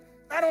him,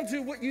 not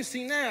onto what you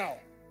see now.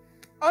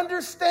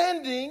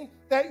 Understanding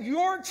that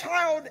your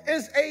child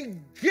is a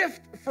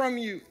gift from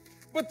you.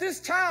 But this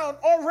child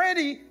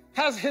already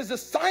has his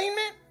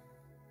assignment,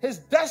 his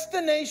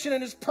destination,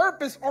 and his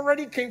purpose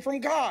already came from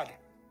God.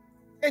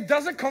 It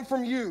doesn't come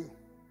from you.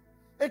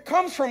 It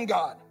comes from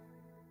God.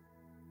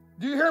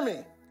 Do you hear me?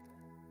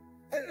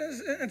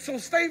 And so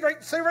stay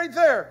right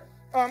there.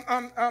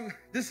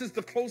 This is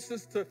the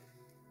closest to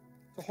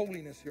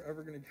holiness you're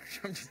ever going to get.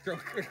 I'm just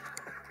joking.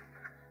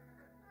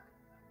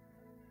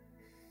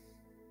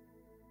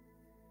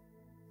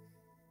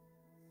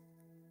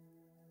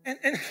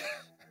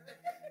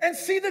 And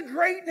see the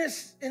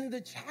greatness in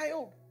the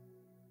child,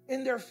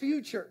 in their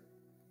future,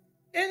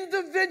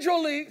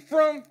 individually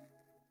from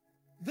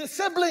the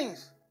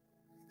siblings.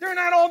 They're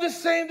not all the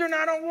same. They're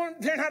not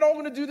all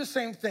going to do the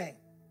same thing.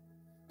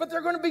 But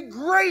they're going to be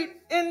great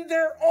in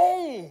their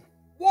own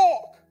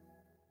walk.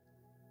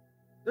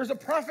 There's a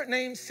prophet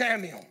named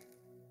Samuel.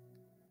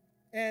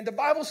 And the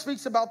Bible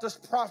speaks about this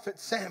prophet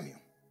Samuel.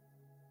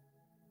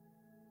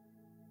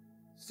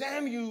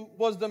 Samuel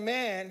was the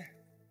man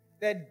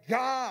that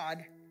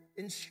God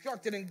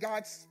instructed and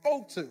God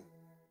spoke to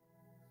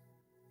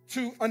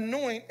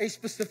anoint a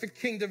specific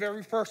king, the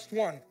very first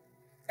one,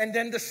 and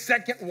then the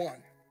second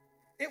one.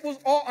 It was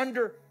all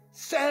under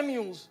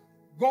Samuel's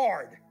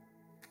guard.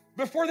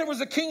 Before there was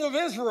a king of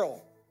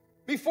Israel,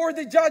 before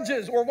the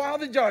judges or while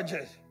the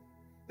judges,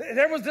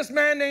 there was this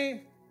man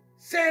named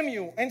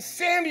Samuel, and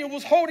Samuel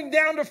was holding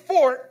down the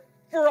fort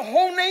for a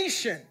whole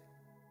nation.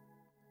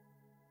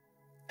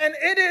 And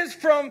it is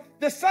from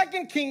the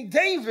second king,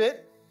 David,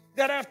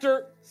 that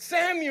after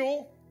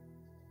Samuel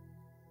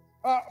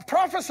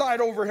prophesied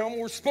over him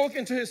or spoke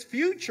into his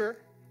future,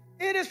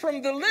 it is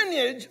from the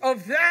lineage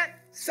of that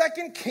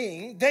second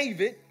king,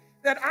 David,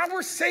 that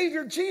our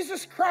Savior,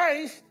 Jesus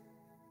Christ,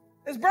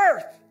 is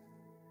birthed.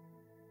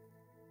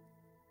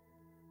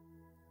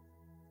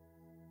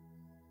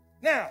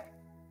 Now,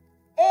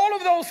 all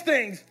of those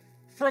things,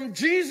 from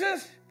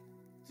Jesus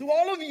to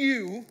all of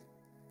you,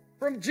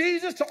 from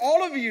Jesus to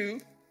all of you,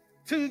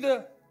 to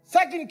the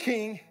second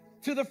king,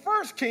 to the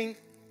first king,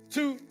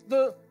 to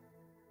the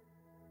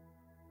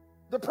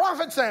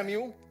prophet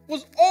Samuel,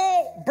 was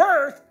all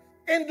birthed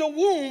in the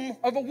womb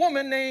of a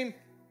woman named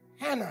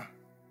Hannah.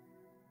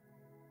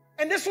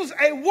 And this was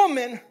a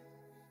woman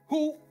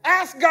who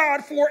asked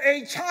God for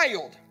a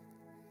child.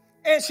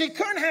 And she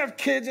couldn't have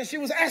kids, and she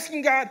was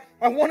asking God,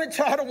 I want a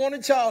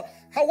child.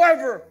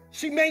 However,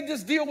 she made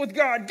this deal with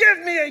God. Give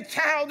me a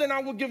child, and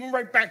I will give him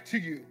right back to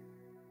you.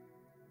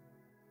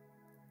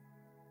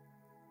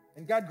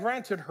 And God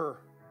granted her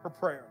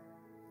prayer.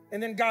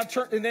 And then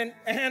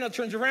Hannah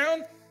turns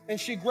around, and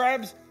she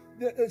grabs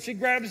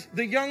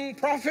the young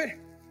prophet,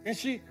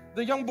 and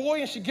the young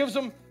boy, and she gives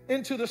him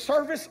into the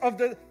service of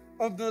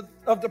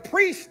the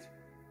priest,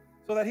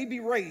 so that he be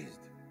raised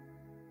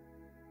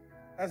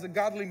as a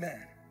godly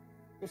man.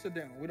 Go sit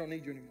down. We don't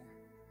need you anymore.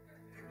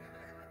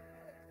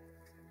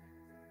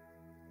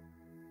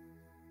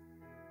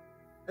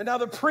 And now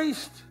the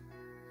priest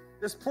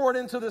is poured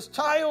into this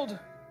child,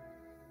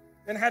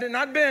 and had it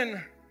not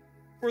been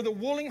for the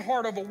willing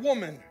heart of a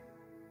woman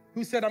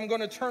who said, I'm going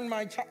to turn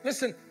my child.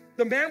 Listen,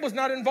 the man was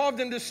not involved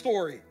in this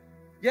story.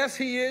 Yes,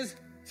 he is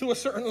to a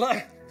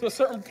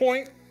certain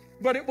point,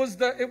 but it was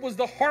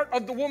the heart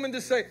of the woman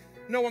to say,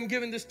 no, I'm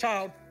giving this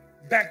child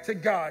back to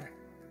God.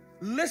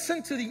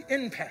 Listen to the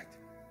impact.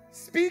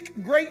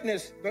 Speak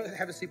greatness. Go ahead,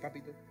 have a seat,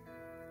 Papito.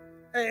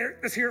 Hey,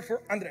 let's hear it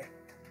for Andre.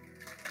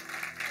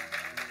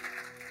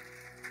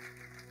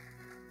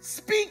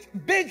 Speak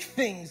big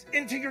things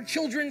into your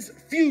children's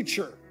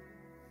future.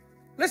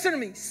 Listen to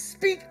me.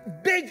 Speak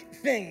big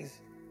things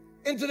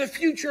into the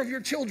future of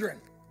your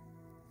children.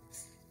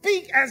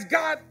 Speak as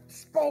God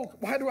spoke.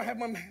 Why do I have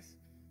my mask?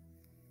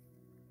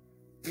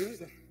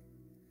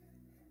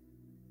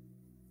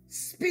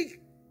 Speak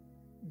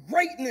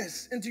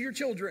greatness into your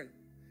children.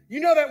 You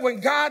know that when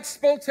God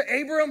spoke to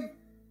Abram,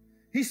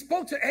 he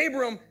spoke to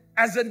Abram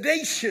as a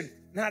nation,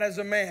 not as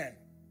a man.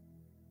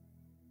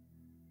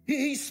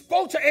 He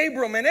spoke to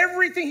Abram, and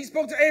everything he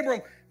spoke to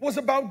Abram was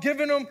about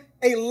giving him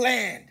a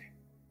land.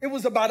 It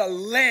was about a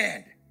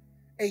land,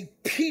 a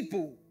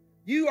people,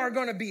 You are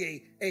going to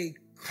be a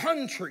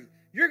country.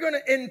 You're going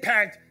to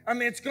impact. I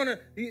mean,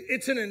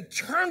 it's an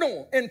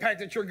internal impact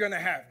that you're going to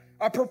have,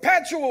 a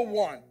perpetual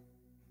one.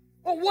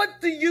 Well, what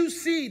do you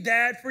see,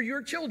 Dad, for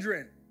your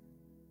children?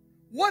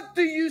 What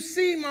do you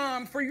see,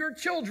 Mom, for your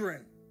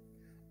children?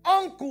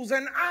 Uncles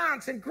and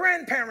aunts and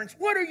grandparents,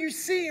 what are you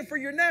seeing for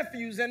your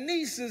nephews and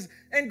nieces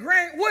and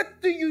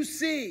what do you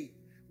see?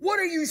 What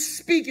are you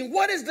speaking?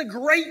 What is the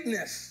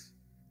greatness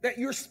that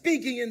you're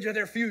speaking into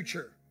their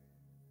future?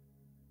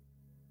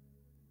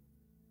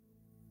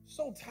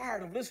 So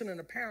tired of listening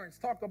to parents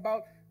talk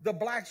about the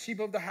black sheep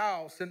of the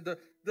house and the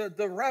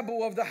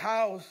rebel of the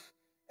house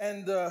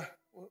and the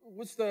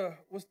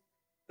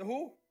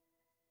who?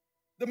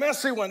 The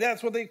messy one.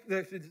 That's what the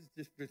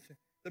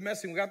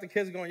messy one. Got the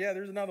kids going, yeah,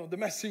 there's another one. The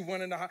messy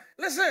one in the house.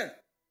 Listen,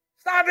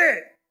 stop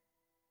it.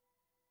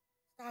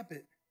 Stop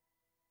it.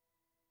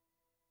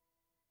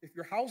 If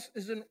your house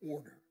is in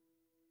order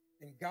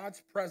and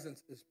God's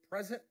presence is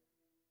present,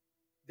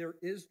 there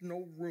is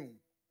no room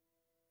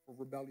for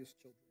rebellious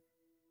children.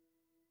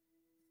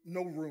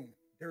 No room.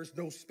 There's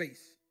no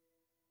space.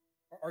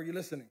 Are you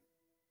listening?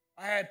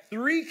 I had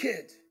 3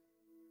 kids.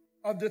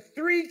 Of the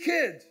 3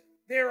 kids,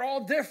 they're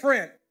all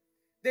different.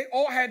 They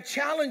all had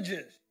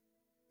challenges.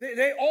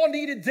 They all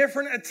needed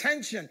different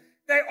attention.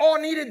 They all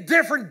needed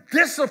different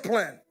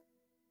discipline.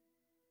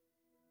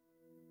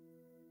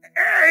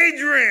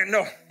 Adrian,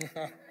 no.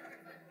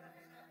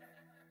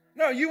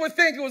 No, you would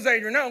think it was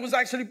Adrian. No, it was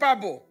actually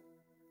Pablo.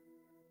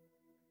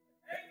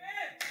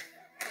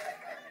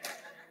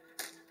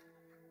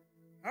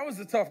 I was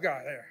the tough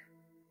guy there.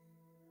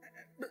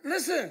 But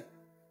listen,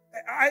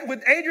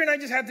 with Adrian, I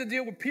just had to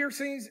deal with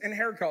piercings and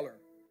hair color.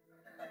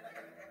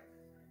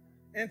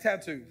 And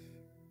tattoos.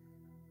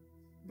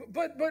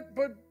 But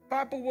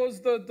Papa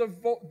was the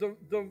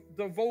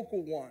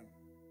vocal one,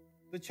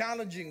 the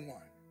challenging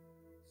one.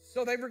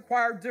 So they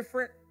require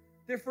different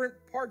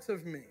parts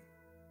of me.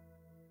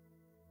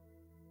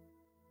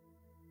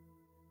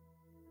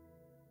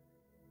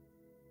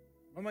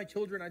 All my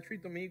children, I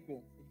treat them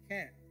equal.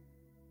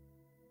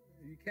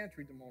 You can't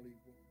treat them all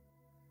equal.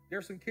 There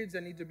are some kids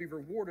that need to be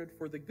rewarded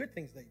for the good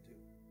things they do.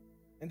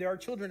 And there are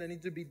children that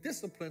need to be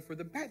disciplined for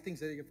the bad things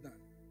that they have done.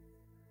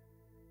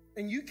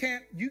 And you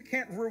can't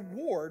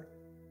reward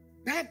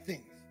bad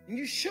things. And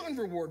you shouldn't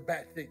reward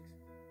bad things.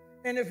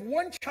 And if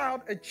one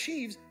child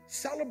achieves,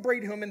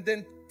 celebrate him and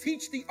then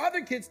teach the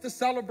other kids to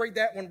celebrate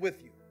that one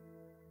with you.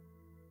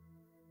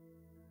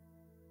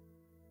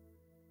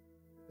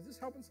 Is this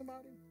helping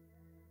somebody?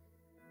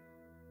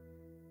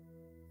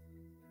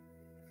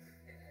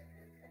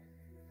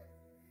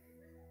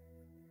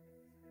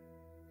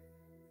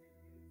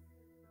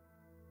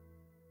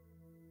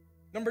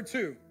 Number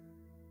two,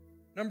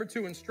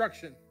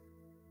 instructions.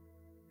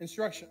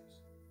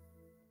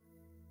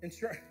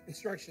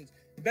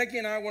 Becky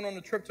and I went on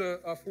a trip to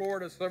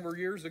Florida several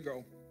years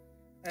ago,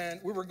 and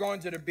we were going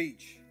to the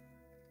beach.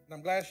 And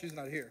I'm glad she's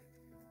not here.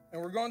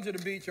 And we're going to the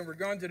beach,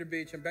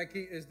 and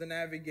Becky is the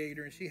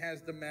navigator, and she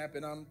has the map.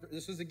 And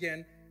this is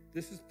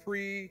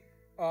pre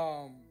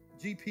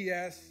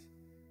GPS.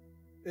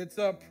 It's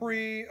a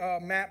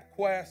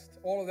pre-MapQuest.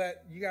 All of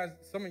that.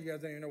 Some of you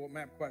guys don't even know what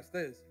MapQuest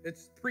is.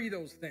 It's pre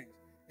those things.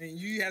 And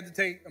you have to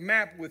take a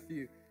map with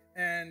you.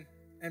 And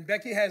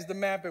Becky has the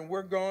map, and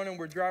we're going, and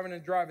we're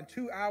driving.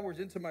 2 hours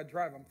into my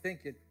drive, I'm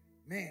thinking,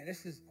 man,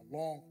 this is a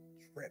long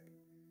trip.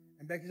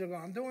 And Becky's like,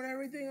 I'm doing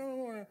everything I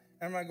want.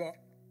 And I'm going,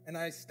 and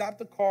I stopped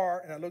the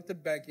car, and I looked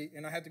at Becky,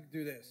 and I had to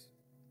do this.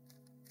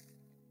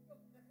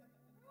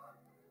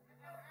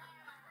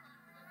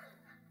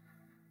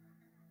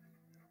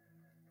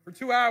 For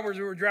 2 hours,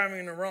 we were driving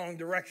in the wrong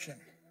direction.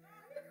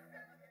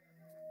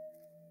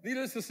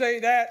 Needless to say,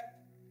 that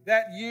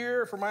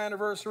year, for my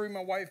anniversary,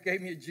 my wife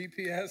gave me a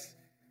GPS,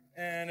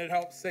 and it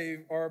helped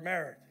save our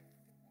marriage.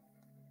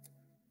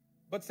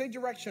 But say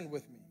direction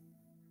with me.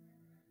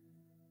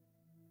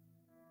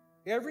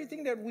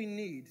 Everything that we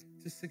need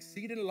to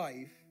succeed in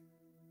life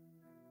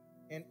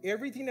and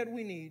everything that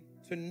we need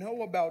to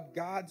know about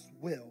God's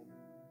will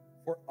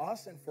for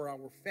us and for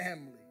our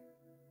family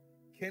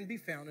can be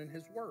found in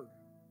His Word.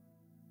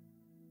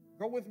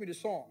 Go with me to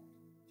Psalms,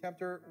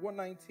 chapter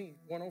 119,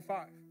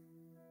 105.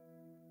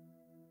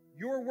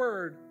 Your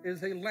word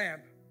is a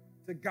lamp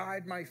to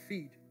guide my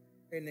feet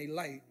and a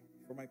light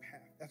for my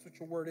path. That's what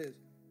your word is.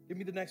 Give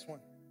me the next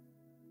one.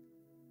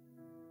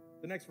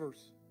 The next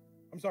verse.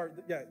 I'm sorry.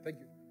 Yeah, thank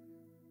you.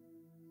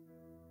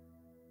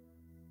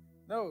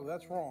 No,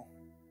 that's wrong.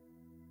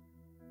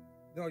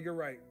 No, you're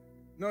right.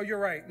 No, you're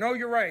right. No,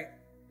 you're right.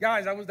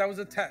 Guys, that was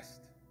a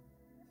test.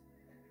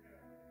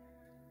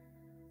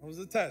 That was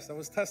a test. I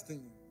was testing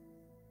you.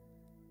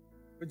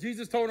 But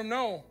Jesus told him,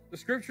 no. The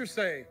scriptures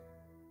say,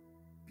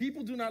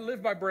 people do not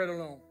live by bread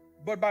alone,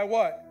 but by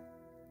what?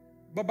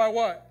 But by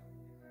what?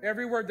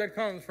 Every word that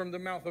comes from the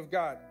mouth of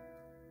God.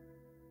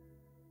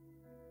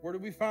 Where do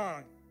we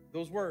find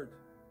those words?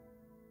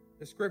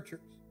 The scriptures.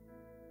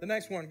 The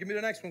next one. Give me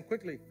the next one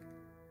quickly.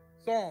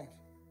 Psalms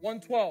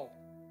 112,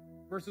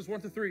 verses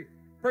 1 to 3.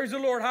 Praise the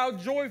Lord. How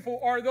joyful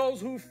are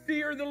those who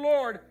fear the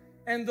Lord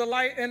and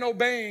delight in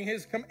obeying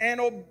his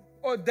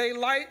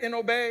delight in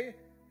obey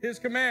his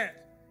commands.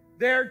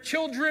 Their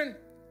children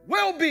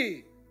will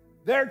be.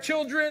 Their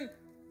children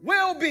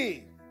will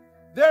be.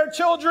 Their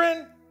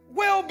children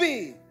will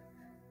be.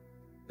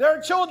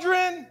 Their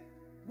children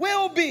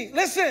will be.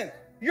 Listen,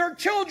 your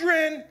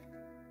children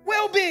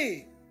will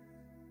be.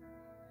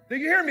 Do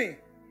you hear me?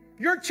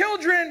 Your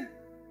children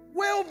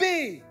will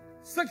be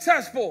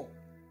successful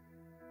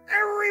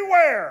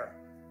everywhere.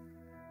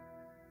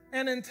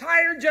 An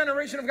entire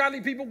generation of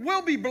godly people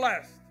will be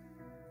blessed.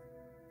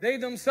 They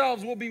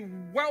themselves will be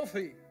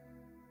wealthy,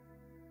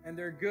 and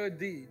their good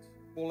deeds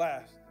will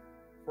last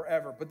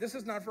forever. But this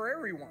is not for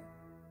everyone.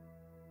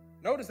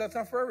 Notice that's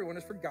not for everyone.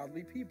 It's for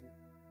godly people.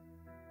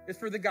 It's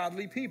for the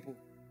godly people.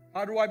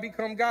 How do I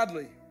become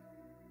godly?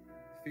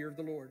 Fear of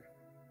the Lord.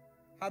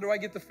 How do I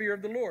get the fear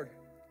of the Lord?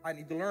 I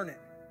need to learn it.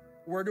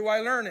 Where do I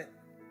learn it?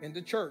 In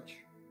the church.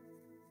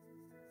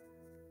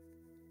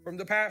 From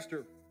the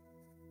pastor.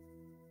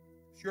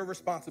 It's your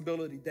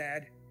responsibility,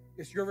 Dad.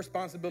 It's your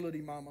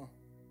responsibility, Mama.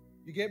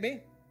 You get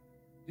me?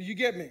 Do you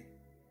get me?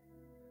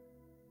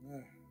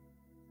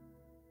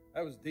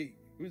 That was deep.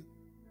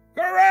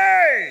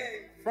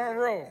 Hooray! Front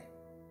row.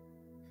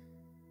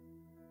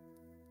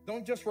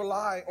 Don't just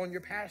rely on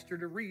your pastor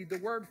to read the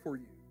word for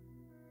you.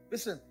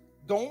 Listen,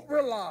 don't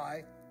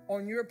rely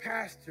on your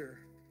pastor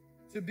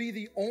to be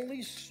the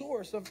only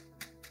source of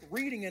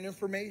reading and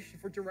information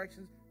for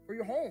directions for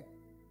your home.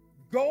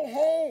 Go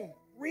home,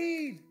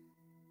 read.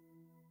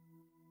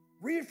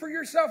 Read for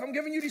yourself. I'm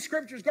giving you these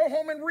scriptures. Go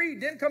home and read.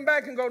 Then come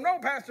back and go, no,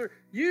 Pastor,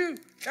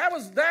 that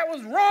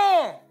was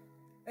wrong.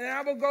 And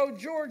I will go,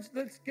 George,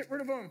 let's get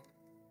rid of him.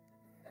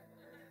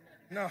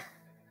 No.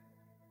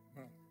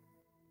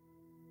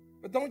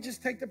 But don't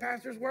just take the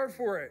pastor's word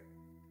for it.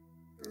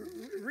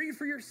 Read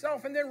for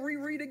yourself and then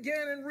reread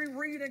again and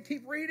reread and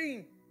keep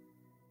reading.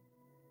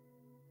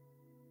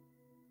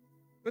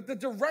 But the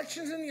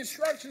directions and the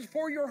instructions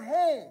for your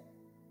home,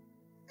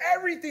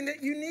 everything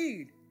that you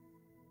need,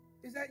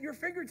 is at your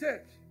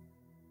fingertips.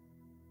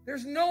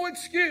 There's no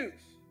excuse.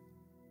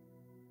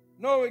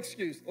 No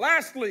excuse.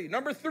 Lastly,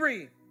 number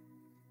 3.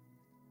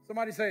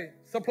 Somebody say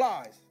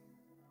supplies.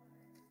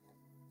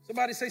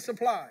 Somebody say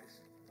supplies.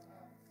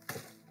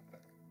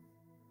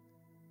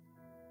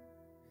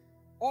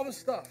 All the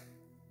stuff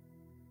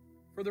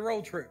for the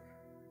road trip.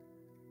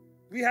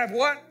 We have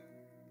what?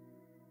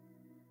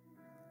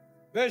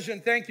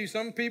 Vision. Thank you.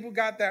 Some people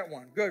got that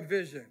one. Good,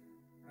 vision.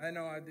 I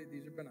know I did.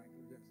 These are binoculars.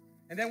 Yes.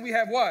 And then we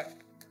have what?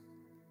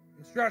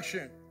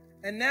 Instruction.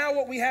 And now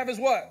what we have is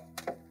what?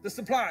 The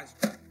supplies.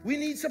 We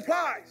need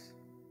supplies.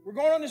 We're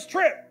going on this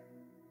trip.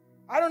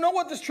 I don't know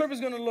what this trip is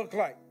going to look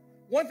like.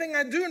 One thing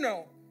I do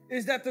know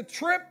is that the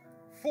trip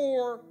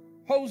for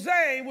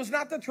Jose was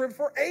not the trip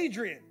for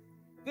Adrian.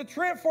 The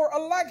trip for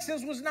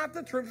Alexis was not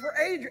the trip for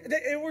Adrian.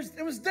 It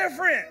was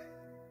different.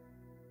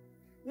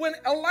 When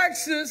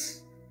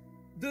Alexis,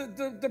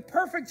 the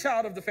perfect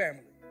child of the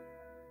family,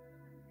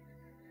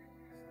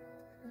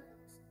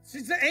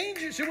 she's the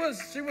angel. She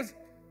was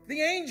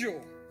the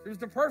angel. She was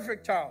the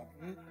perfect child.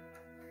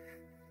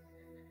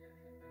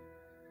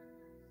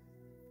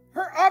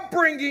 Her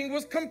upbringing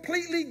was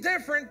completely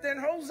different than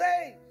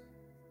Jose's.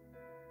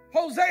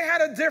 Jose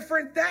had a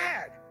different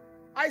dad.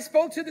 I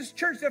spoke to this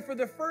church that for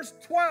the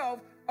first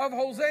 12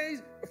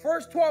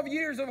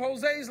 years of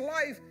Jose's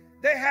life,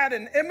 they had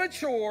an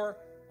immature,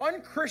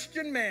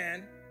 unchristian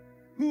man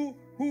who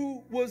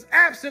was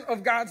absent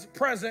of God's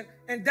presence,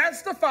 and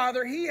that's the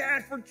father he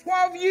had for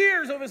 12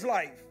 years of his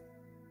life.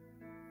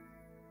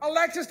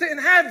 Alexis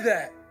didn't have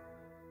that.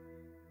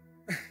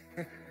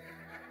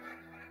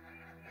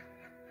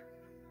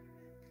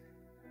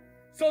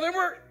 So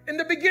in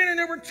the beginning,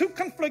 there were 2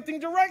 conflicting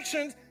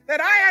directions that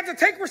I had to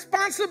take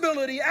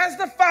responsibility as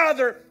the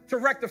father to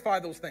rectify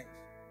those things.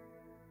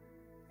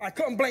 I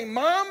couldn't blame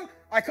mom.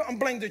 I couldn't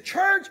blame the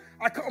church.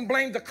 I couldn't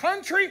blame the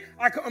country.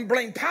 I couldn't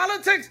blame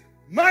politics.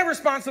 My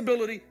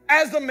responsibility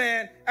as the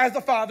man, as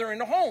the father in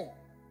the home.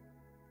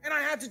 And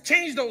I had to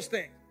change those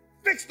things,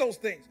 fix those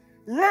things,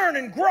 learn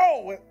and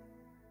grow.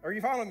 Are you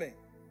following me?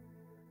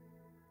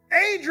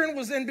 Adrian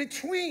was in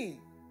between.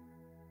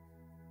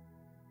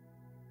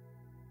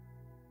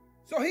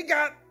 So he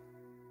got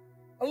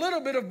a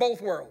little bit of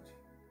both worlds.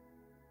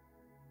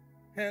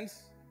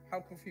 Hence,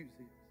 how confused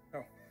he is.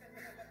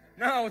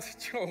 No, it's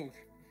a joke.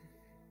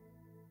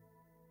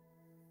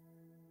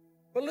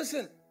 But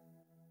listen,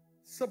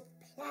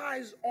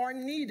 supplies are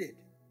needed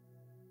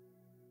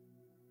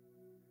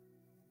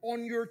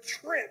on your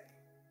trip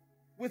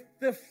with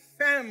the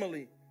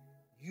family.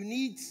 You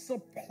need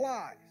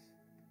supplies.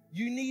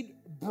 You need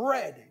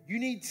bread. You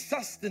need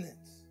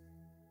sustenance.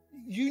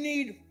 You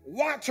need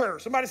water.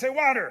 Somebody say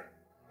water.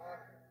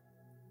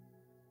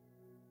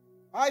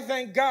 I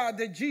thank God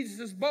that Jesus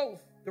is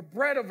both the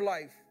bread of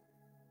life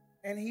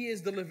and he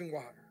is the living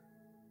water.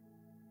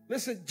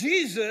 Listen,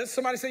 Jesus,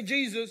 somebody say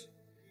Jesus.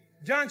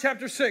 John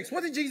chapter 6.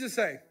 What did Jesus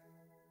say?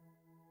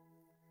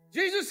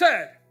 Jesus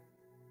said,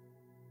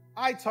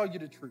 I tell you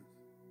the truth.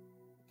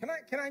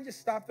 Can I just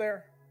stop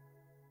there?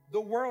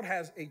 The world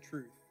has a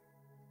truth.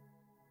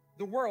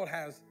 The world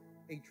has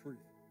a truth.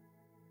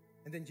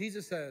 And then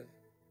Jesus says,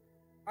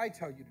 I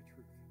tell you the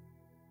truth.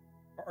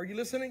 Are you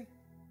listening?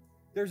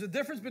 There's a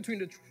difference between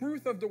the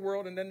truth of the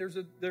world, and then there's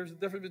a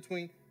difference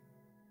between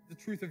the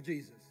truth of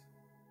Jesus.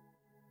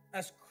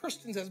 As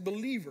Christians, as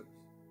believers,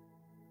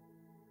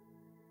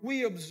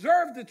 we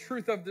observe the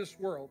truth of this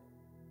world,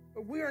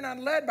 but we are not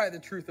led by the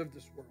truth of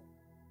this world.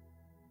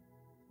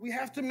 We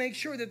have to make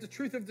sure that the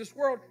truth of this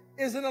world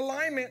is in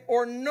alignment,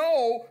 or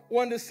know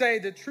when to say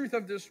the truth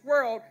of this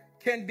world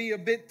can be a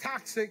bit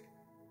toxic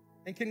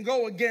and can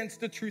go against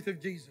the truth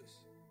of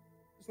Jesus.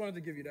 Just wanted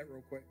to give you that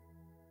real quick.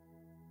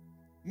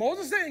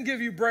 Moses didn't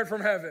give you bread from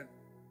heaven.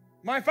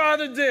 My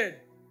Father did.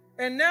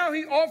 And now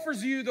he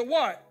offers you the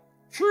what?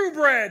 True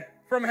bread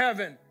from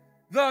heaven.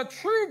 The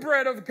true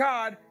bread of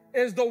God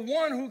is the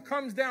one who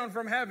comes down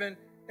from heaven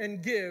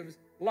and gives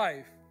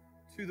life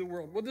to the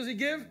world. What does he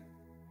give?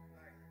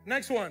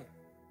 Next one.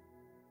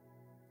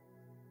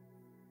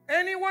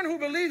 Anyone who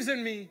believes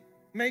in me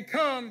may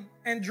come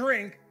and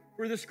drink,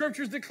 for the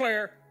scriptures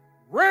declare,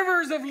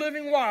 rivers of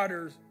living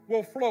waters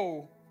will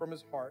flow from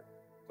his heart.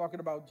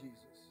 Talking about Jesus.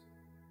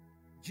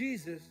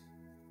 Jesus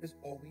is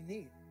all we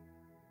need.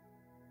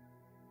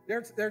 There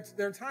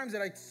are times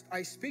that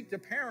I speak to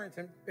parents,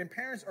 and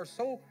parents are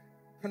so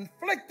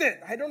conflicted.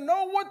 I don't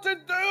know what to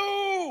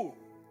do.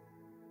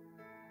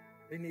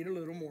 They need a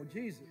little more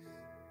Jesus.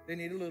 They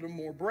need a little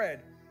more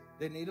bread.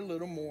 They need a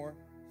little more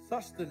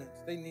sustenance.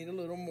 They need a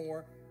little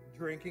more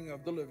drinking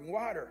of the living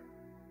water.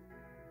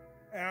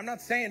 And I'm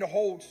not saying to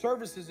hold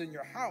services in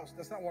your house.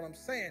 That's not what I'm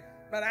saying.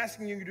 I'm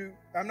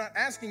not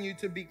asking you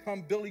to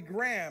become Billy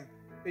Graham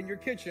in your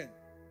kitchen.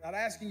 Not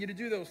asking you to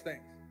do those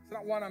things. It's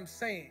not what I'm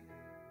saying.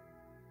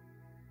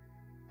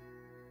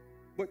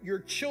 But your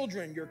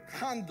children, your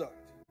conduct,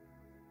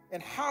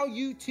 and how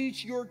you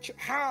teach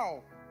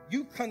how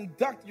you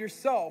conduct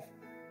yourself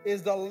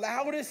is the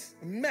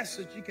loudest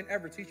message you can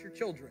ever teach your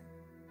children.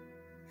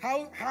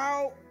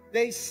 How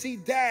they see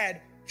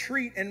dad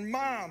treat and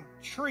mom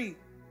treat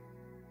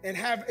and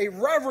have a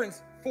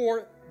reverence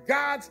for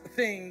God's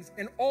things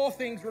and all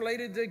things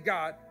related to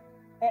God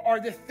are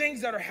the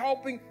things that are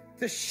helping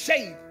to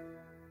shape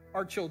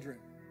our children.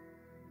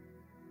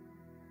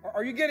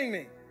 Are you getting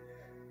me?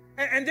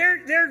 And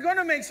they're going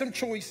to make some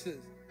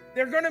choices.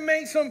 They're going to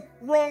make some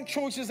wrong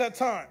choices at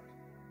times.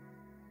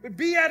 But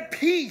be at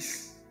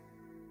peace.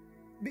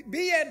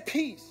 Be at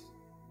peace.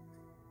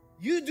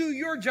 You do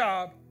your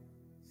job.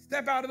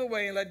 Step out of the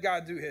way and let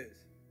God do his.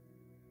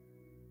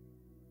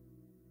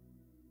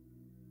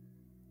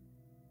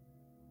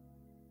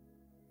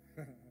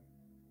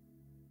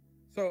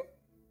 So,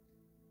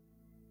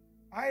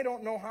 I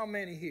don't know how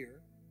many here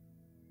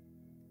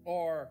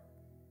are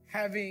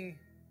having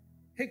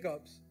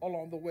hiccups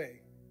along the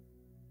way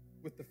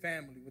with the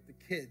family, with the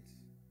kids.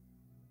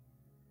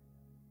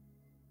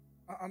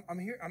 I'm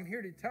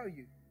here to tell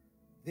you,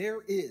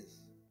 there is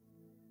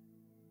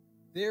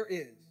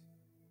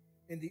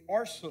in the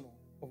arsenal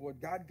of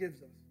what God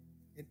gives us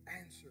an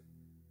answer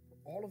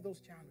for all of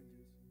those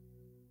challenges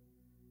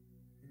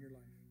in your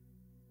life.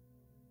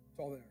 It's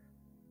all there.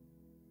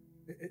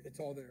 It's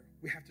all there.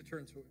 We have to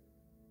turn to it.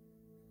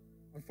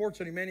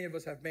 Unfortunately, many of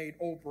us have made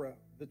Oprah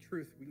the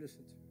truth we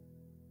listen to.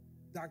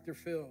 Dr.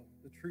 Phil,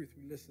 the truth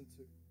we listen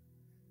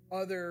to.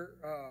 Other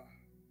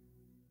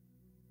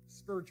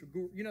spiritual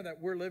guru, that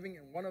we're living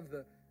in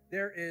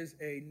there is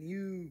a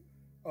new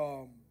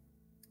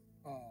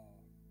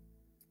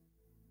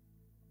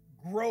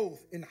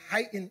growth in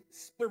heightened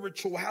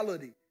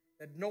spirituality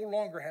that no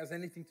longer has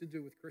anything to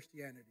do with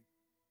Christianity.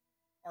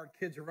 Our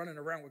kids are running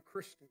around with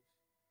crystals.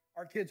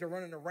 Our kids are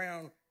running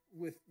around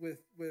with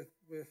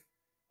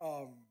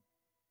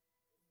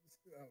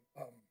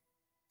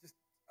just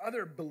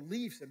other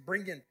beliefs and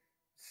bringing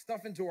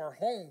stuff into our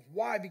homes.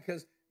 Why?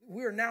 Because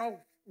we're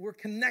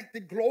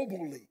connected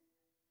globally.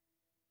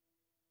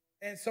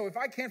 And so if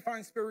I can't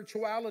find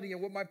spirituality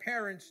in what my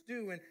parents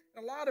do, and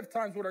a lot of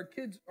times what our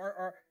kids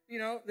are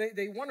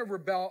they want to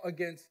rebel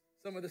against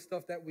some of the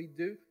stuff that we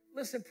do.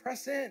 Listen,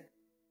 press in.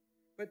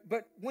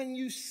 But when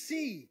you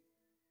see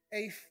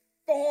a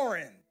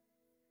foreign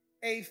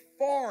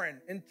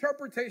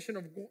interpretation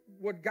of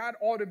what God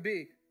ought to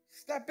be,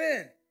 step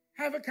in,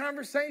 have a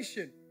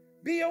conversation.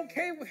 Be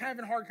okay with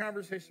having hard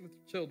conversations with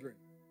your children.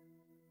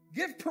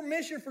 Give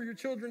permission for your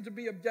children to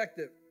be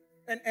objective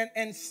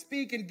and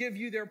speak and give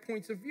you their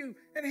points of view.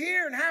 And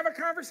hear and have a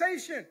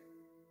conversation.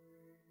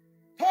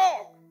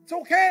 Talk. It's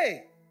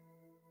okay.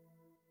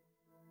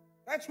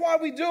 That's why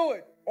we do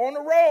it. On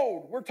the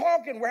road, we're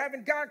talking. We're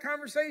having God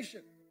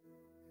conversation.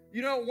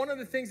 One of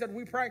the things that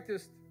we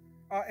practiced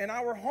in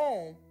our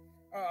home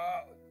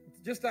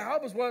just to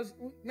help us was,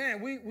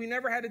 we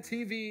never had a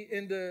TV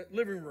in the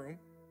living room.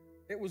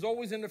 It was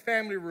always in the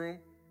family room,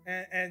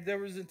 and there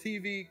was a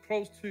TV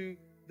close to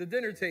the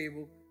dinner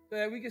table so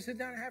that we could sit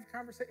down and have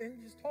conversation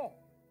and just talk.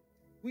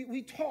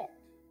 We talked.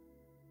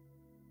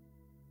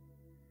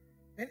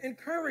 And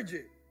encourage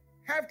it.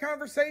 Have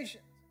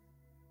conversations.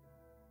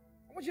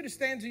 I want you to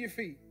stand to your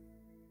feet.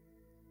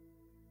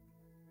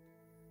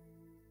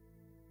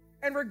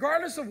 And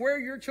regardless of where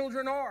your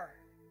children are,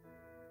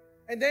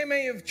 And they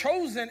may have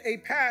chosen a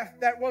path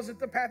that wasn't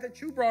the path that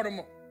you brought them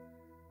on.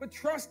 But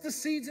trust the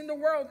seeds in the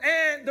world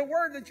and the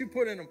word that you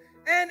put in them.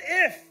 And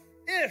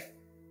if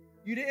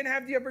you didn't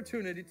have the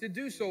opportunity to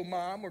do so,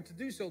 mom, or to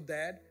do so,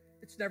 dad,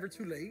 it's never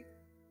too late.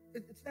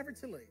 It's never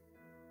too late.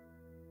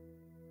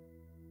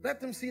 Let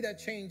them see that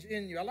change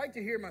in you. I like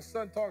to hear my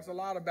son talks a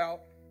lot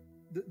about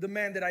the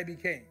man that I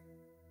became.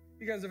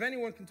 Because if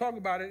anyone can talk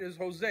about it, it's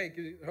Jose.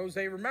 Because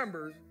Jose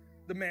remembers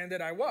the man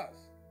that I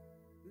was.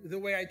 The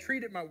way I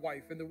treated my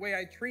wife and the way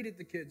I treated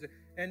the kids.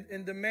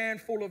 And the man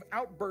full of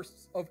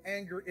outbursts of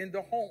anger in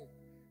the home.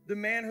 The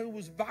man who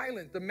was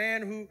violent. The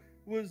man who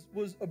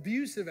was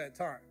abusive at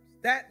times.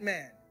 That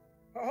man.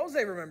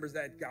 Jose remembers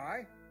that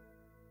guy.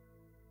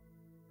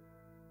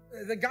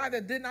 The guy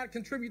that did not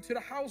contribute to the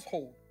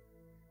household.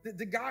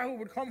 The guy who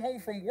would come home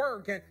from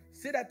work and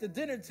sit at the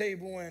dinner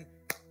table and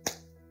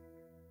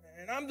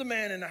I'm the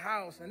man in the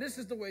house, and this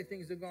is the way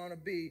things are going to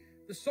be.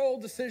 The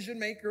sole decision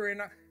maker,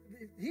 and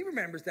he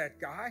remembers that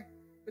guy,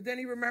 but then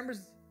he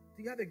remembers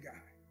the other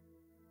guy,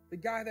 the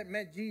guy that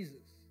met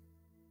Jesus,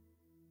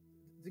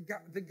 the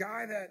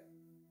guy that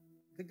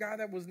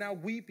was now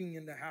weeping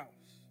in the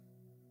house,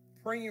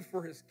 praying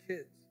for his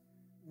kids,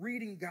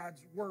 reading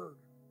God's word,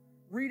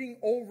 praying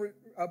over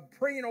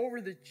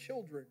the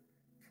children,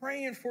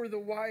 praying for the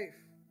wife.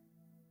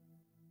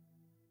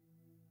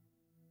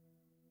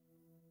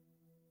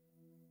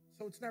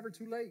 So it's never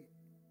too late.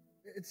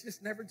 It's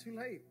just never too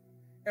late.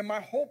 And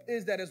my hope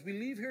is that as we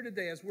leave here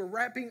today, as we're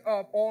wrapping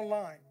up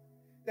online,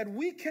 that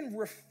we can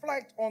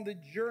reflect on the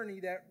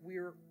journey that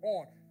we're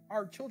on.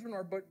 Our children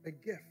are but a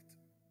gift,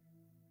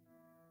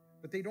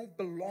 but they don't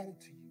belong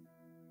to you.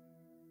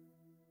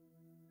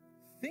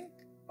 Think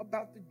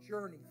about the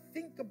journey.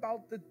 Think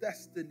about the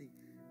destiny.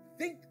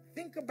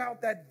 Think about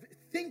that.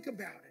 Think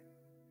about it.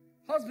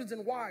 Husbands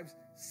and wives,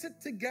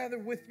 sit together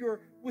with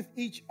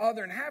each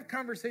other and have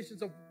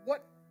conversations of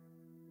what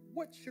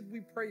should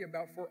we pray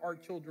about for our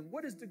children?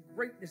 What is the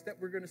greatness that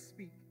we're going to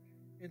speak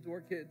into our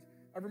kids?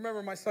 I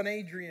remember my son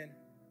Adrian,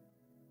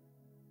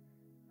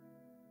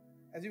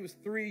 as he was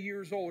 3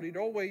 years old, he'd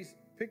always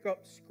pick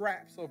up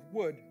scraps of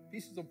wood,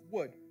 pieces of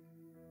wood.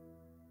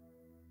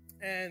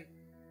 And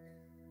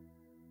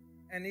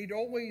he'd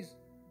always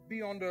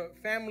be on the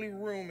family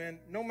room, and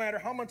no matter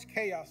how much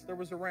chaos there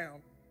was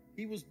around,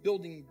 he was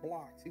building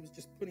blocks. He was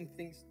just putting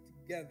things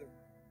together.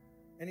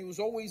 And he was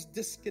always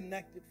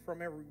disconnected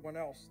from everyone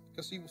else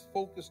because he was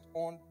focused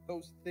on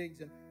those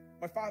things. And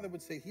my father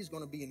would say, he's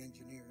going to be an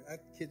engineer. That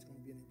kid's going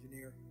to be an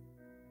engineer.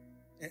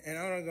 And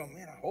I would go,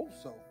 man, I hope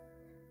so.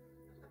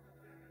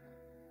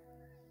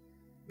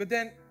 But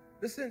then,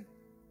 listen,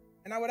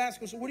 and I would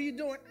ask him, so what are you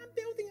doing? I'm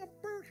building a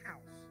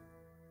birdhouse.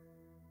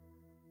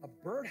 A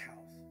birdhouse.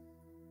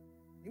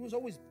 He was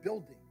always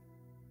building.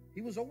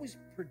 He was always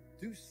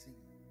producing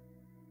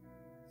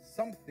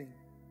something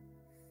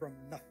from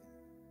nothing.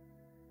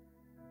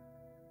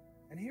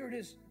 And here it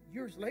is,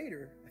 years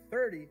later, at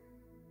 30,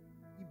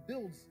 he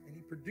builds and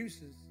he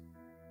produces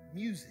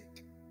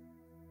music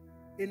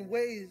in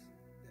ways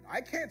that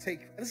I can't take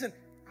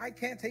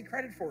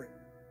credit for it.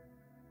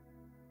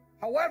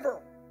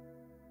 However,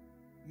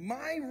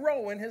 my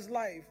role in his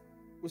life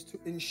was to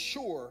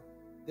ensure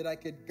that I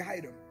could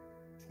guide him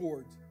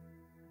towards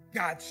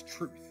God's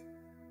truth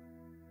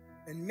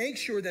and make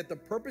sure that the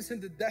purpose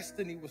and the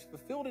destiny was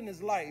fulfilled in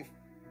his life,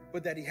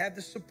 but that he had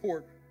the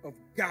support of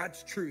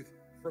God's truth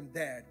from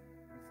dad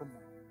and from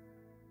mom.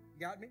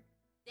 You got me?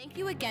 Thank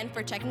you again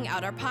for checking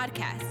out our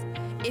podcast.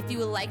 If you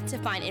would like to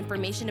find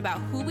information about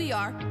who we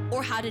are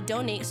or how to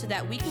donate so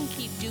that we can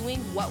keep doing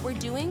what we're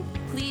doing,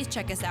 please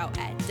check us out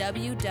at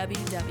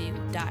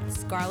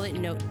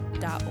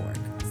www.scarletnote.org.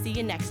 See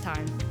you next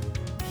time.